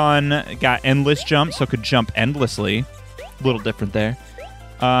 MacBad'd be fun. Got endless jumps, so could jump endlessly. A little different there.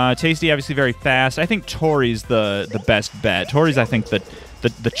 Tasty, obviously very fast. I think Toree's the best bet. Toree's, I think,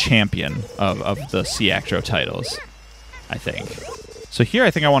 the champion of the Siactro titles, I think. So here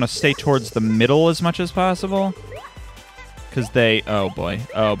I think I want to stay towards the middle as much as possible. Because they... Oh, boy.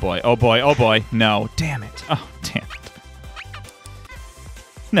 Oh, boy. Oh, boy. Oh, boy. No. Damn it. Oh, damn it.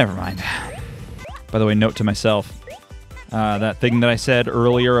 Never mind. By the way, note to myself. That thing that I said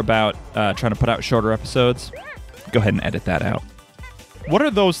earlier about trying to put out shorter episodes. Go ahead and edit that out. What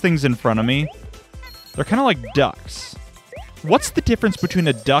are those things in front of me? They're kind of like ducks. What's the difference between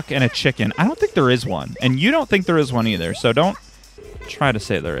a duck and a chicken? I don't think there is one. And you don't think there is one either, so don't try to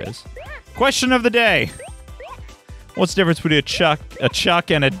say there is. Question of the day. What's the difference between a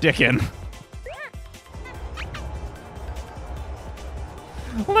Chuck and a Dickin?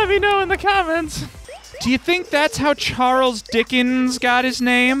 Let me know in the comments. Do you think that's how Charles Dickens got his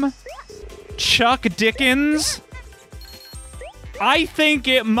name? Chuck Dickens? I think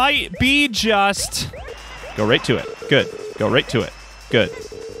it might be just... Go right to it. Good. Go right to it. Good.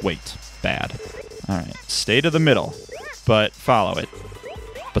 Wait. Bad. All right. Stay to the middle, but follow it.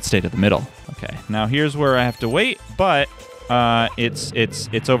 But stay to the middle. Okay. Now here's where I have to wait, but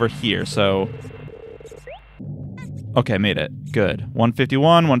it's over here. So okay, made it. Good. 151,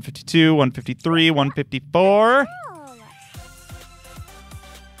 152, 153, 154.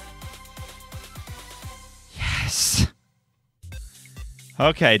 Yes.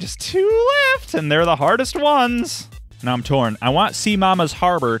 Okay, just 2 left, and they're the hardest ones. Now I'm torn. I want Sea Mama's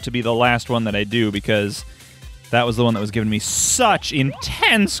Harbor to be the last one that I do because that was the one that was giving me such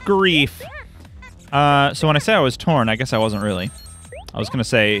intense grief. So when I say I was torn, I guess I wasn't really. I was going to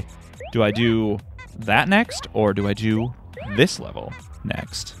say, do I do that next, or do I do this level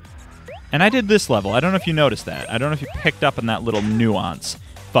next? And I did this level. I don't know if you noticed that. I don't know if you picked up on that little nuance.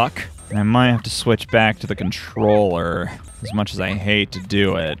 Fuck. And I might have to switch back to the controller, as much as I hate to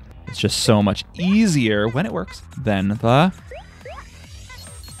do it. It's just so much easier when it works than the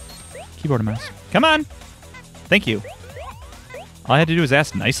keyboard and mouse. Come on! Thank you. All I had to do was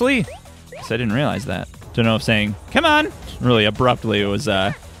ask nicely? Because I didn't realize that. Don't know if saying, come on, really abruptly was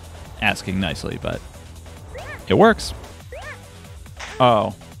asking nicely, but it works.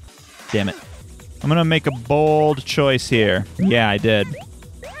 Oh, damn it. I'm going to make a bold choice here. Yeah, I did.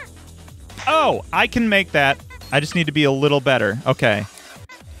 Oh, I can make that. I just need to be a little better. Okay.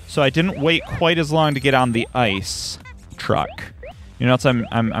 So I didn't wait quite as long to get on the ice truck. You know what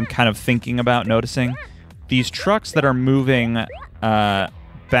I'm kind of thinking about noticing? These trucks that are moving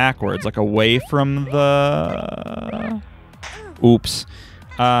backwards, like away from the... Oops.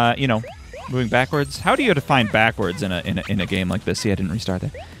 You know, moving backwards. How do you define backwards in a game like this? See, I didn't restart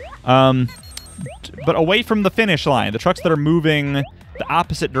there. But away from the finish line, the trucks that are moving the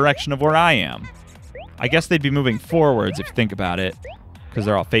opposite direction of where I am. I guess they'd be moving forwards if you think about it, because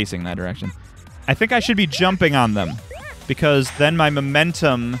they're all facing that direction. I think I should be jumping on them, because then my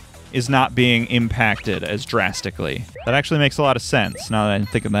momentum is not being impacted as drastically. That actually makes a lot of sense, now that I'm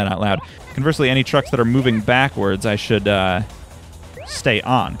thinking that out loud. Conversely, any trucks that are moving backwards, I should stay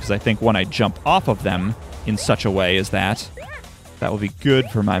on, because I think when I jump off of them in such a way as that will be good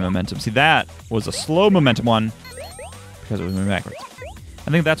for my momentum. See, that was a slow momentum one, because it was moving backwards. I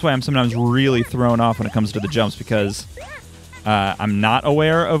think that's why I'm sometimes really thrown off when it comes to the jumps, because I'm not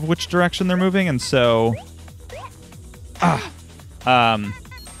aware of which direction they're moving, and so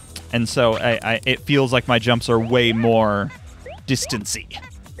it feels like my jumps are way more distancy.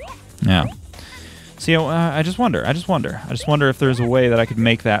 Yeah. See, I just wonder if there's a way that I could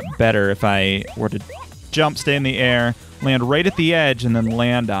make that better if I were to jump, stay in the air, land right at the edge, and then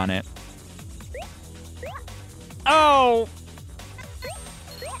land on it. Oh!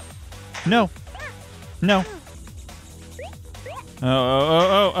 No. No.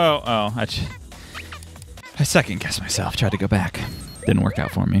 Oh. I second-guessed myself. Tried to go back. Didn't work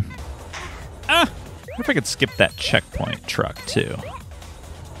out for me. I wonder if I could skip that checkpoint truck, too.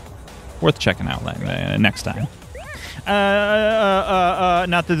 Worth checking out next time. Not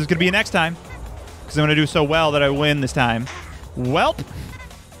that there's going to be a next time, because I'm going to do so well that I win this time. Welp.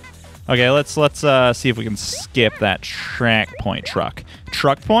 Okay, let's see if we can skip that track point truck.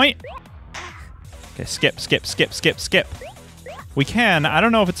 Truck point? Okay, skip. We can. I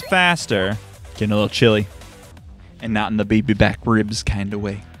don't know if it's faster. Getting a little chilly. And not in the baby back ribs kind of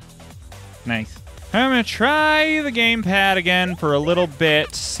way. Nice. I'm going to try the gamepad again for a little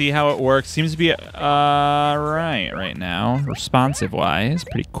bit, see how it works. Seems to be right now, responsive-wise.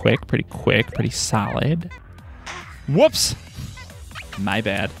 Pretty quick, pretty solid. Whoops! My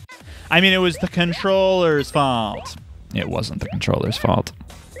bad. I mean, it was the controller's fault. It wasn't the controller's fault.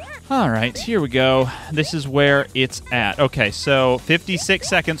 All right, here we go. This is where it's at. Okay, so 56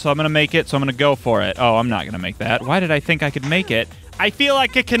 seconds, so I'm going to make it, so I'm going to go for it. Oh, I'm not going to make that. Why did I think I could make it? I feel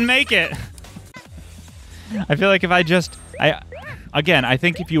like it can make it. I feel like if I just... Again, I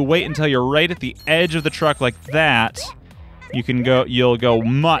think if you wait until you're right at the edge of the truck like that, you'll go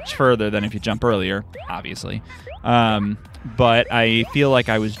much further than if you jump earlier, obviously. But I feel like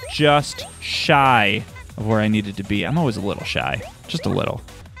I was just shy of where I needed to be. I'm always a little shy. Just a little.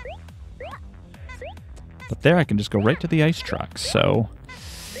 But there I can just go right to the ice truck, so...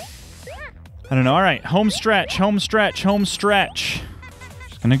 I don't know. All right, home stretch. Just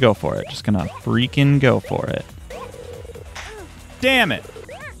gonna go for it. Just gonna freaking go for it. Damn it.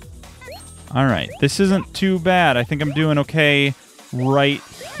 All right, this isn't too bad. I think I'm doing okay right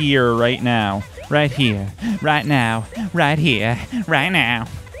here, right now. Right here, right now, right here, right now.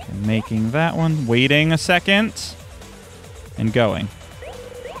 Okay, making that one, waiting a second, and going.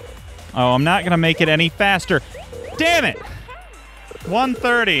 Oh, I'm not going to make it any faster. Damn it!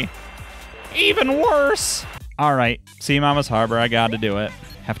 130. Even worse. All right, Sea Mama's Harbor, I got to do it.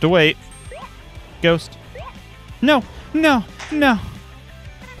 Have to wait. Ghost. No, no, no.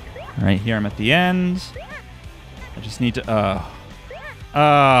 All right, here I'm at the end. I just need to,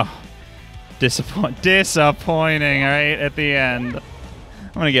 disappointing, all right, at the end.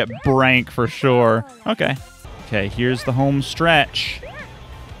 I'm gonna get Brank for sure. Okay. Okay, here's the home stretch.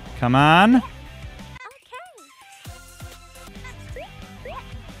 Come on.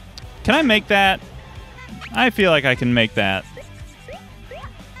 Can I make that? I feel like I can make that.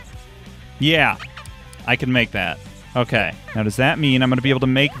 Yeah, I can make that. Okay, now does that mean I'm gonna be able to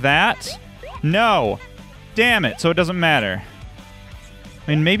make that? No! Damn it, so it doesn't matter. I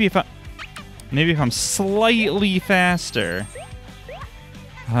mean, maybe if I'm slightly faster.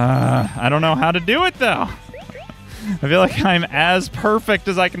 I don't know how to do it, though. I feel like I'm as perfect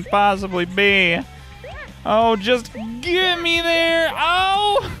as I can possibly be. Oh, just get me there.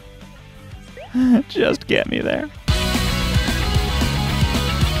 Oh! Just get me there.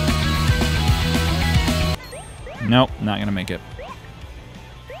 Nope, not gonna make it.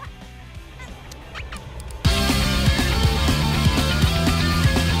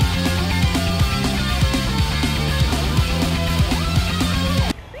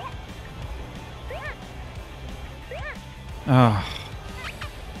 Oh.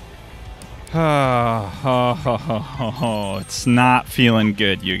 Oh, it's not feeling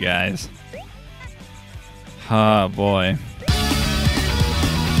good, you guys. Oh, boy.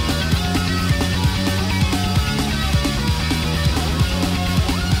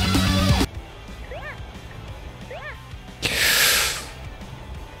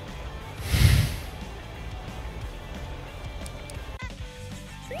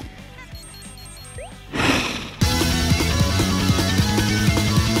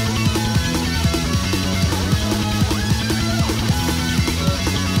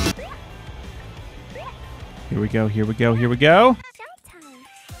 Here we go, here we go, here we go.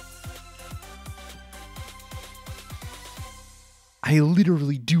 I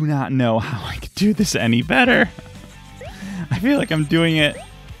literally do not know how I could do this any better. I feel like I'm doing it.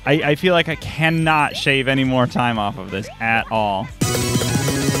 I feel like I cannot shave any more time off of this at all.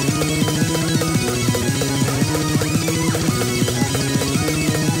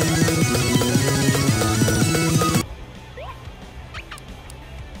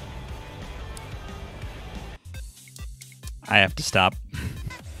 I have to stop.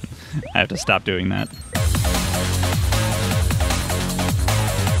 I have to stop doing that.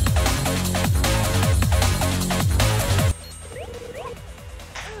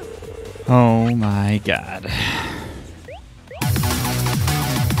 Oh my God.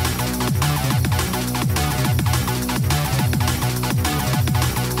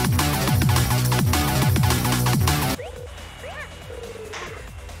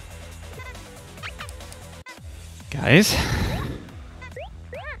 Guys?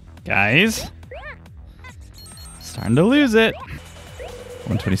 Guys? Starting to lose it.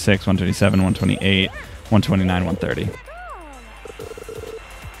 126, 127, 128, 129, 130.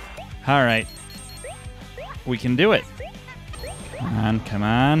 All right. We can do it. Come on, come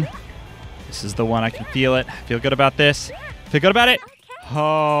on. This is the one. I can feel it. I feel good about this. Feel good about it.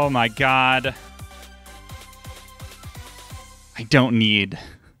 Oh my God. I don't need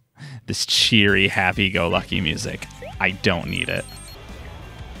this cheery, happy-go-lucky music. I don't need it.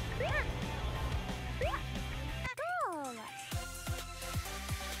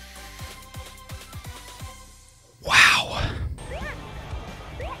 Wow.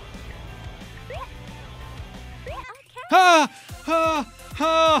 Ha! Ha!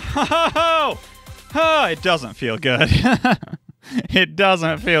 Ha! Ha! Ha! It doesn't feel good. It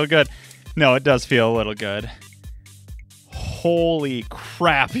doesn't feel good. No, it does feel a little good. Holy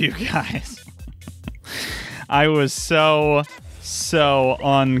crap, you guys. I was so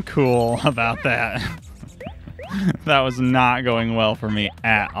uncool about that. That was not going well for me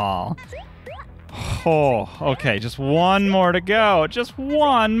at all. Oh, okay, just one more to go. Just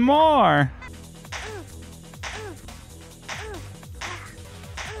one more.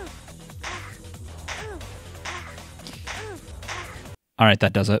 All right,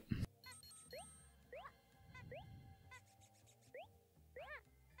 that does it.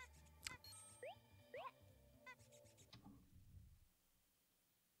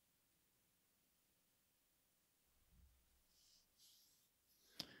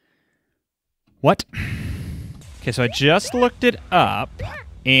 What? Okay, so I just looked it up,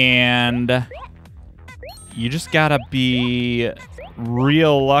 and you just gotta be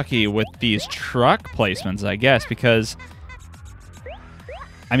real lucky with these truck placements, I guess, because,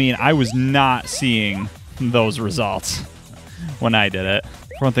 I mean, I was not seeing those results when I did it.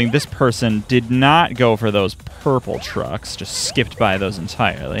 For one thing, this person did not go for those purple trucks, just skipped by those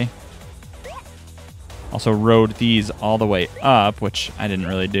entirely. Also rode these all the way up, which I didn't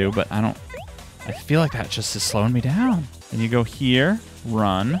really do, but I feel like that just is slowing me down. Then you go here,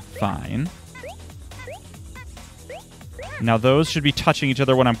 run, fine. Now those should be touching each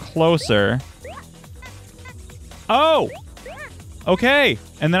other when I'm closer. Oh! Okay,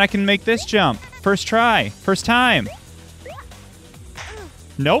 and then I can make this jump. First try, first time.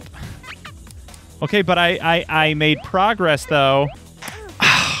 Nope. Okay, but I made progress, though.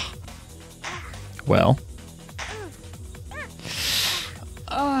 Well.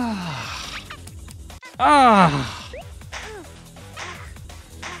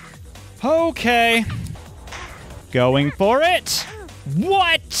 Okay. Going for it.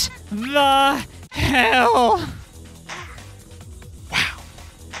 What the hell? Wow.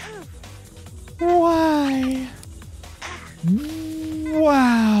 Why?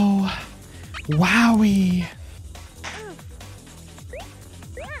 Wow. Wowie.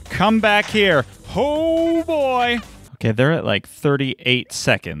 Come back here. Oh, boy. Okay, they're at like 38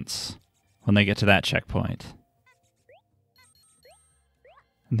 seconds when they get to that checkpoint.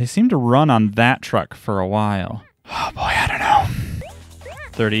 And they seem to run on that truck for a while. Oh, boy, I don't know.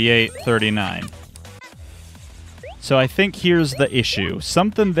 38, 39. So I think here's the issue.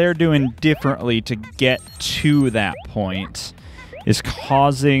 Something they're doing differently to get to that point is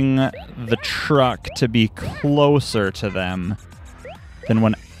causing the truck to be closer to them than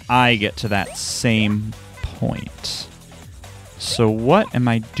when I get to that same point. So what am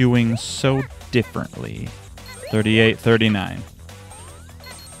I doing so differently? 38, 39.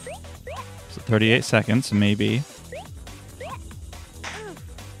 So 38 seconds, maybe.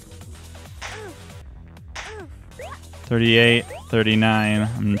 $38,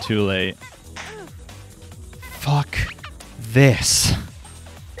 $39, I'm too late. Fuck this.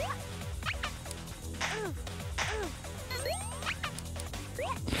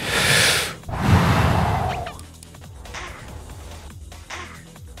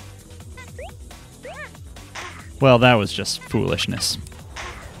 Well, that was just foolishness.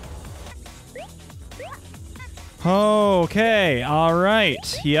 Okay, all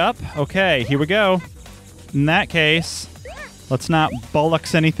right. Yep, okay, here we go. In that case, let's not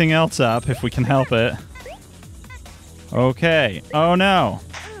bullocks anything else up if we can help it. Okay. Oh, no.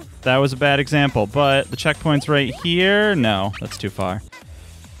 That was a bad example, but the checkpoint's right here. No, that's too far.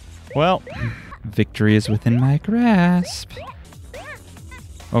 Well, victory is within my grasp.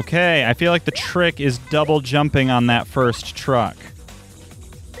 Okay, I feel like the trick is double jumping on that first truck.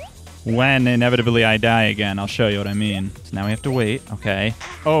 When inevitably I die again, I'll show you what I mean. So now we have to wait. Okay.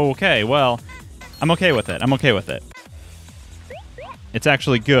 Oh, okay, well, I'm okay with it. I'm okay with it. It's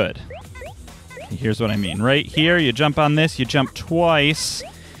actually good. Okay, here's what I mean. Right here, you jump on this, you jump twice.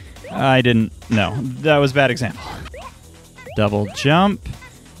 I didn't... No, that was a bad example. Double jump.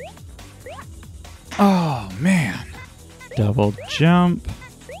 Oh, man. Double jump.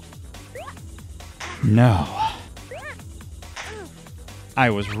 No. I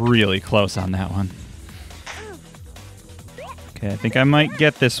was really close on that one. Okay, I think I might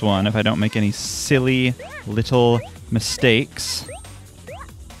get this one if I don't make any silly little mistakes.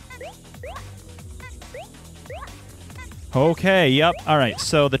 Okay, yep. All right,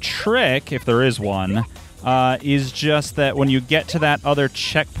 so the trick, if there is one, is just that when you get to that other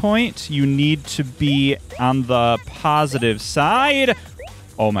checkpoint, you need to be on the positive side,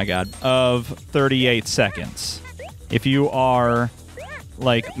 oh my god, of 38 seconds. If you are,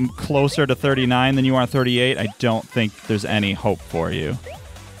 like, closer to 39 than you are 38, I don't think there's any hope for you.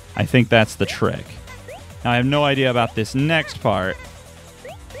 I think that's the trick. Now, I have no idea about this next part.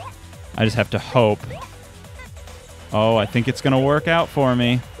 I just have to hope. Oh, I think it's going to work out for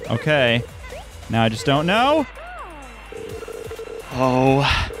me. Okay. Now I just don't know. Oh,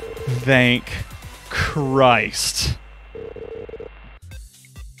 thank Christ.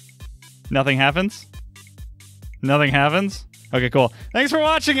 Nothing happens? Nothing happens? Okay, cool. Thanks for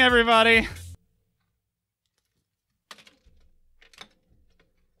watching, everybody.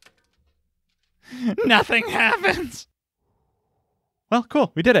 Nothing happens. Well,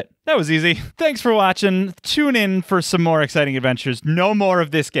 cool. We did it. That was easy. Thanks for watching. Tune in for some more exciting adventures. No more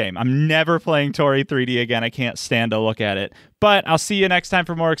of this game. I'm never playing Toree 3D again. I can't stand to look at it. But I'll see you next time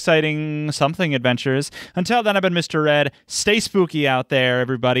for more exciting something adventures. Until then, I've been Mr. Red. Stay spooky out there,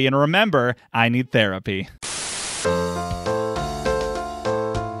 everybody. And remember, I need therapy.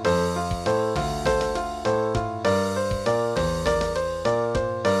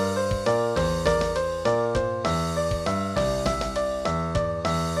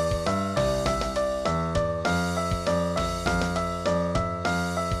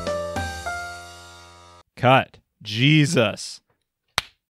 Cut. Jesus.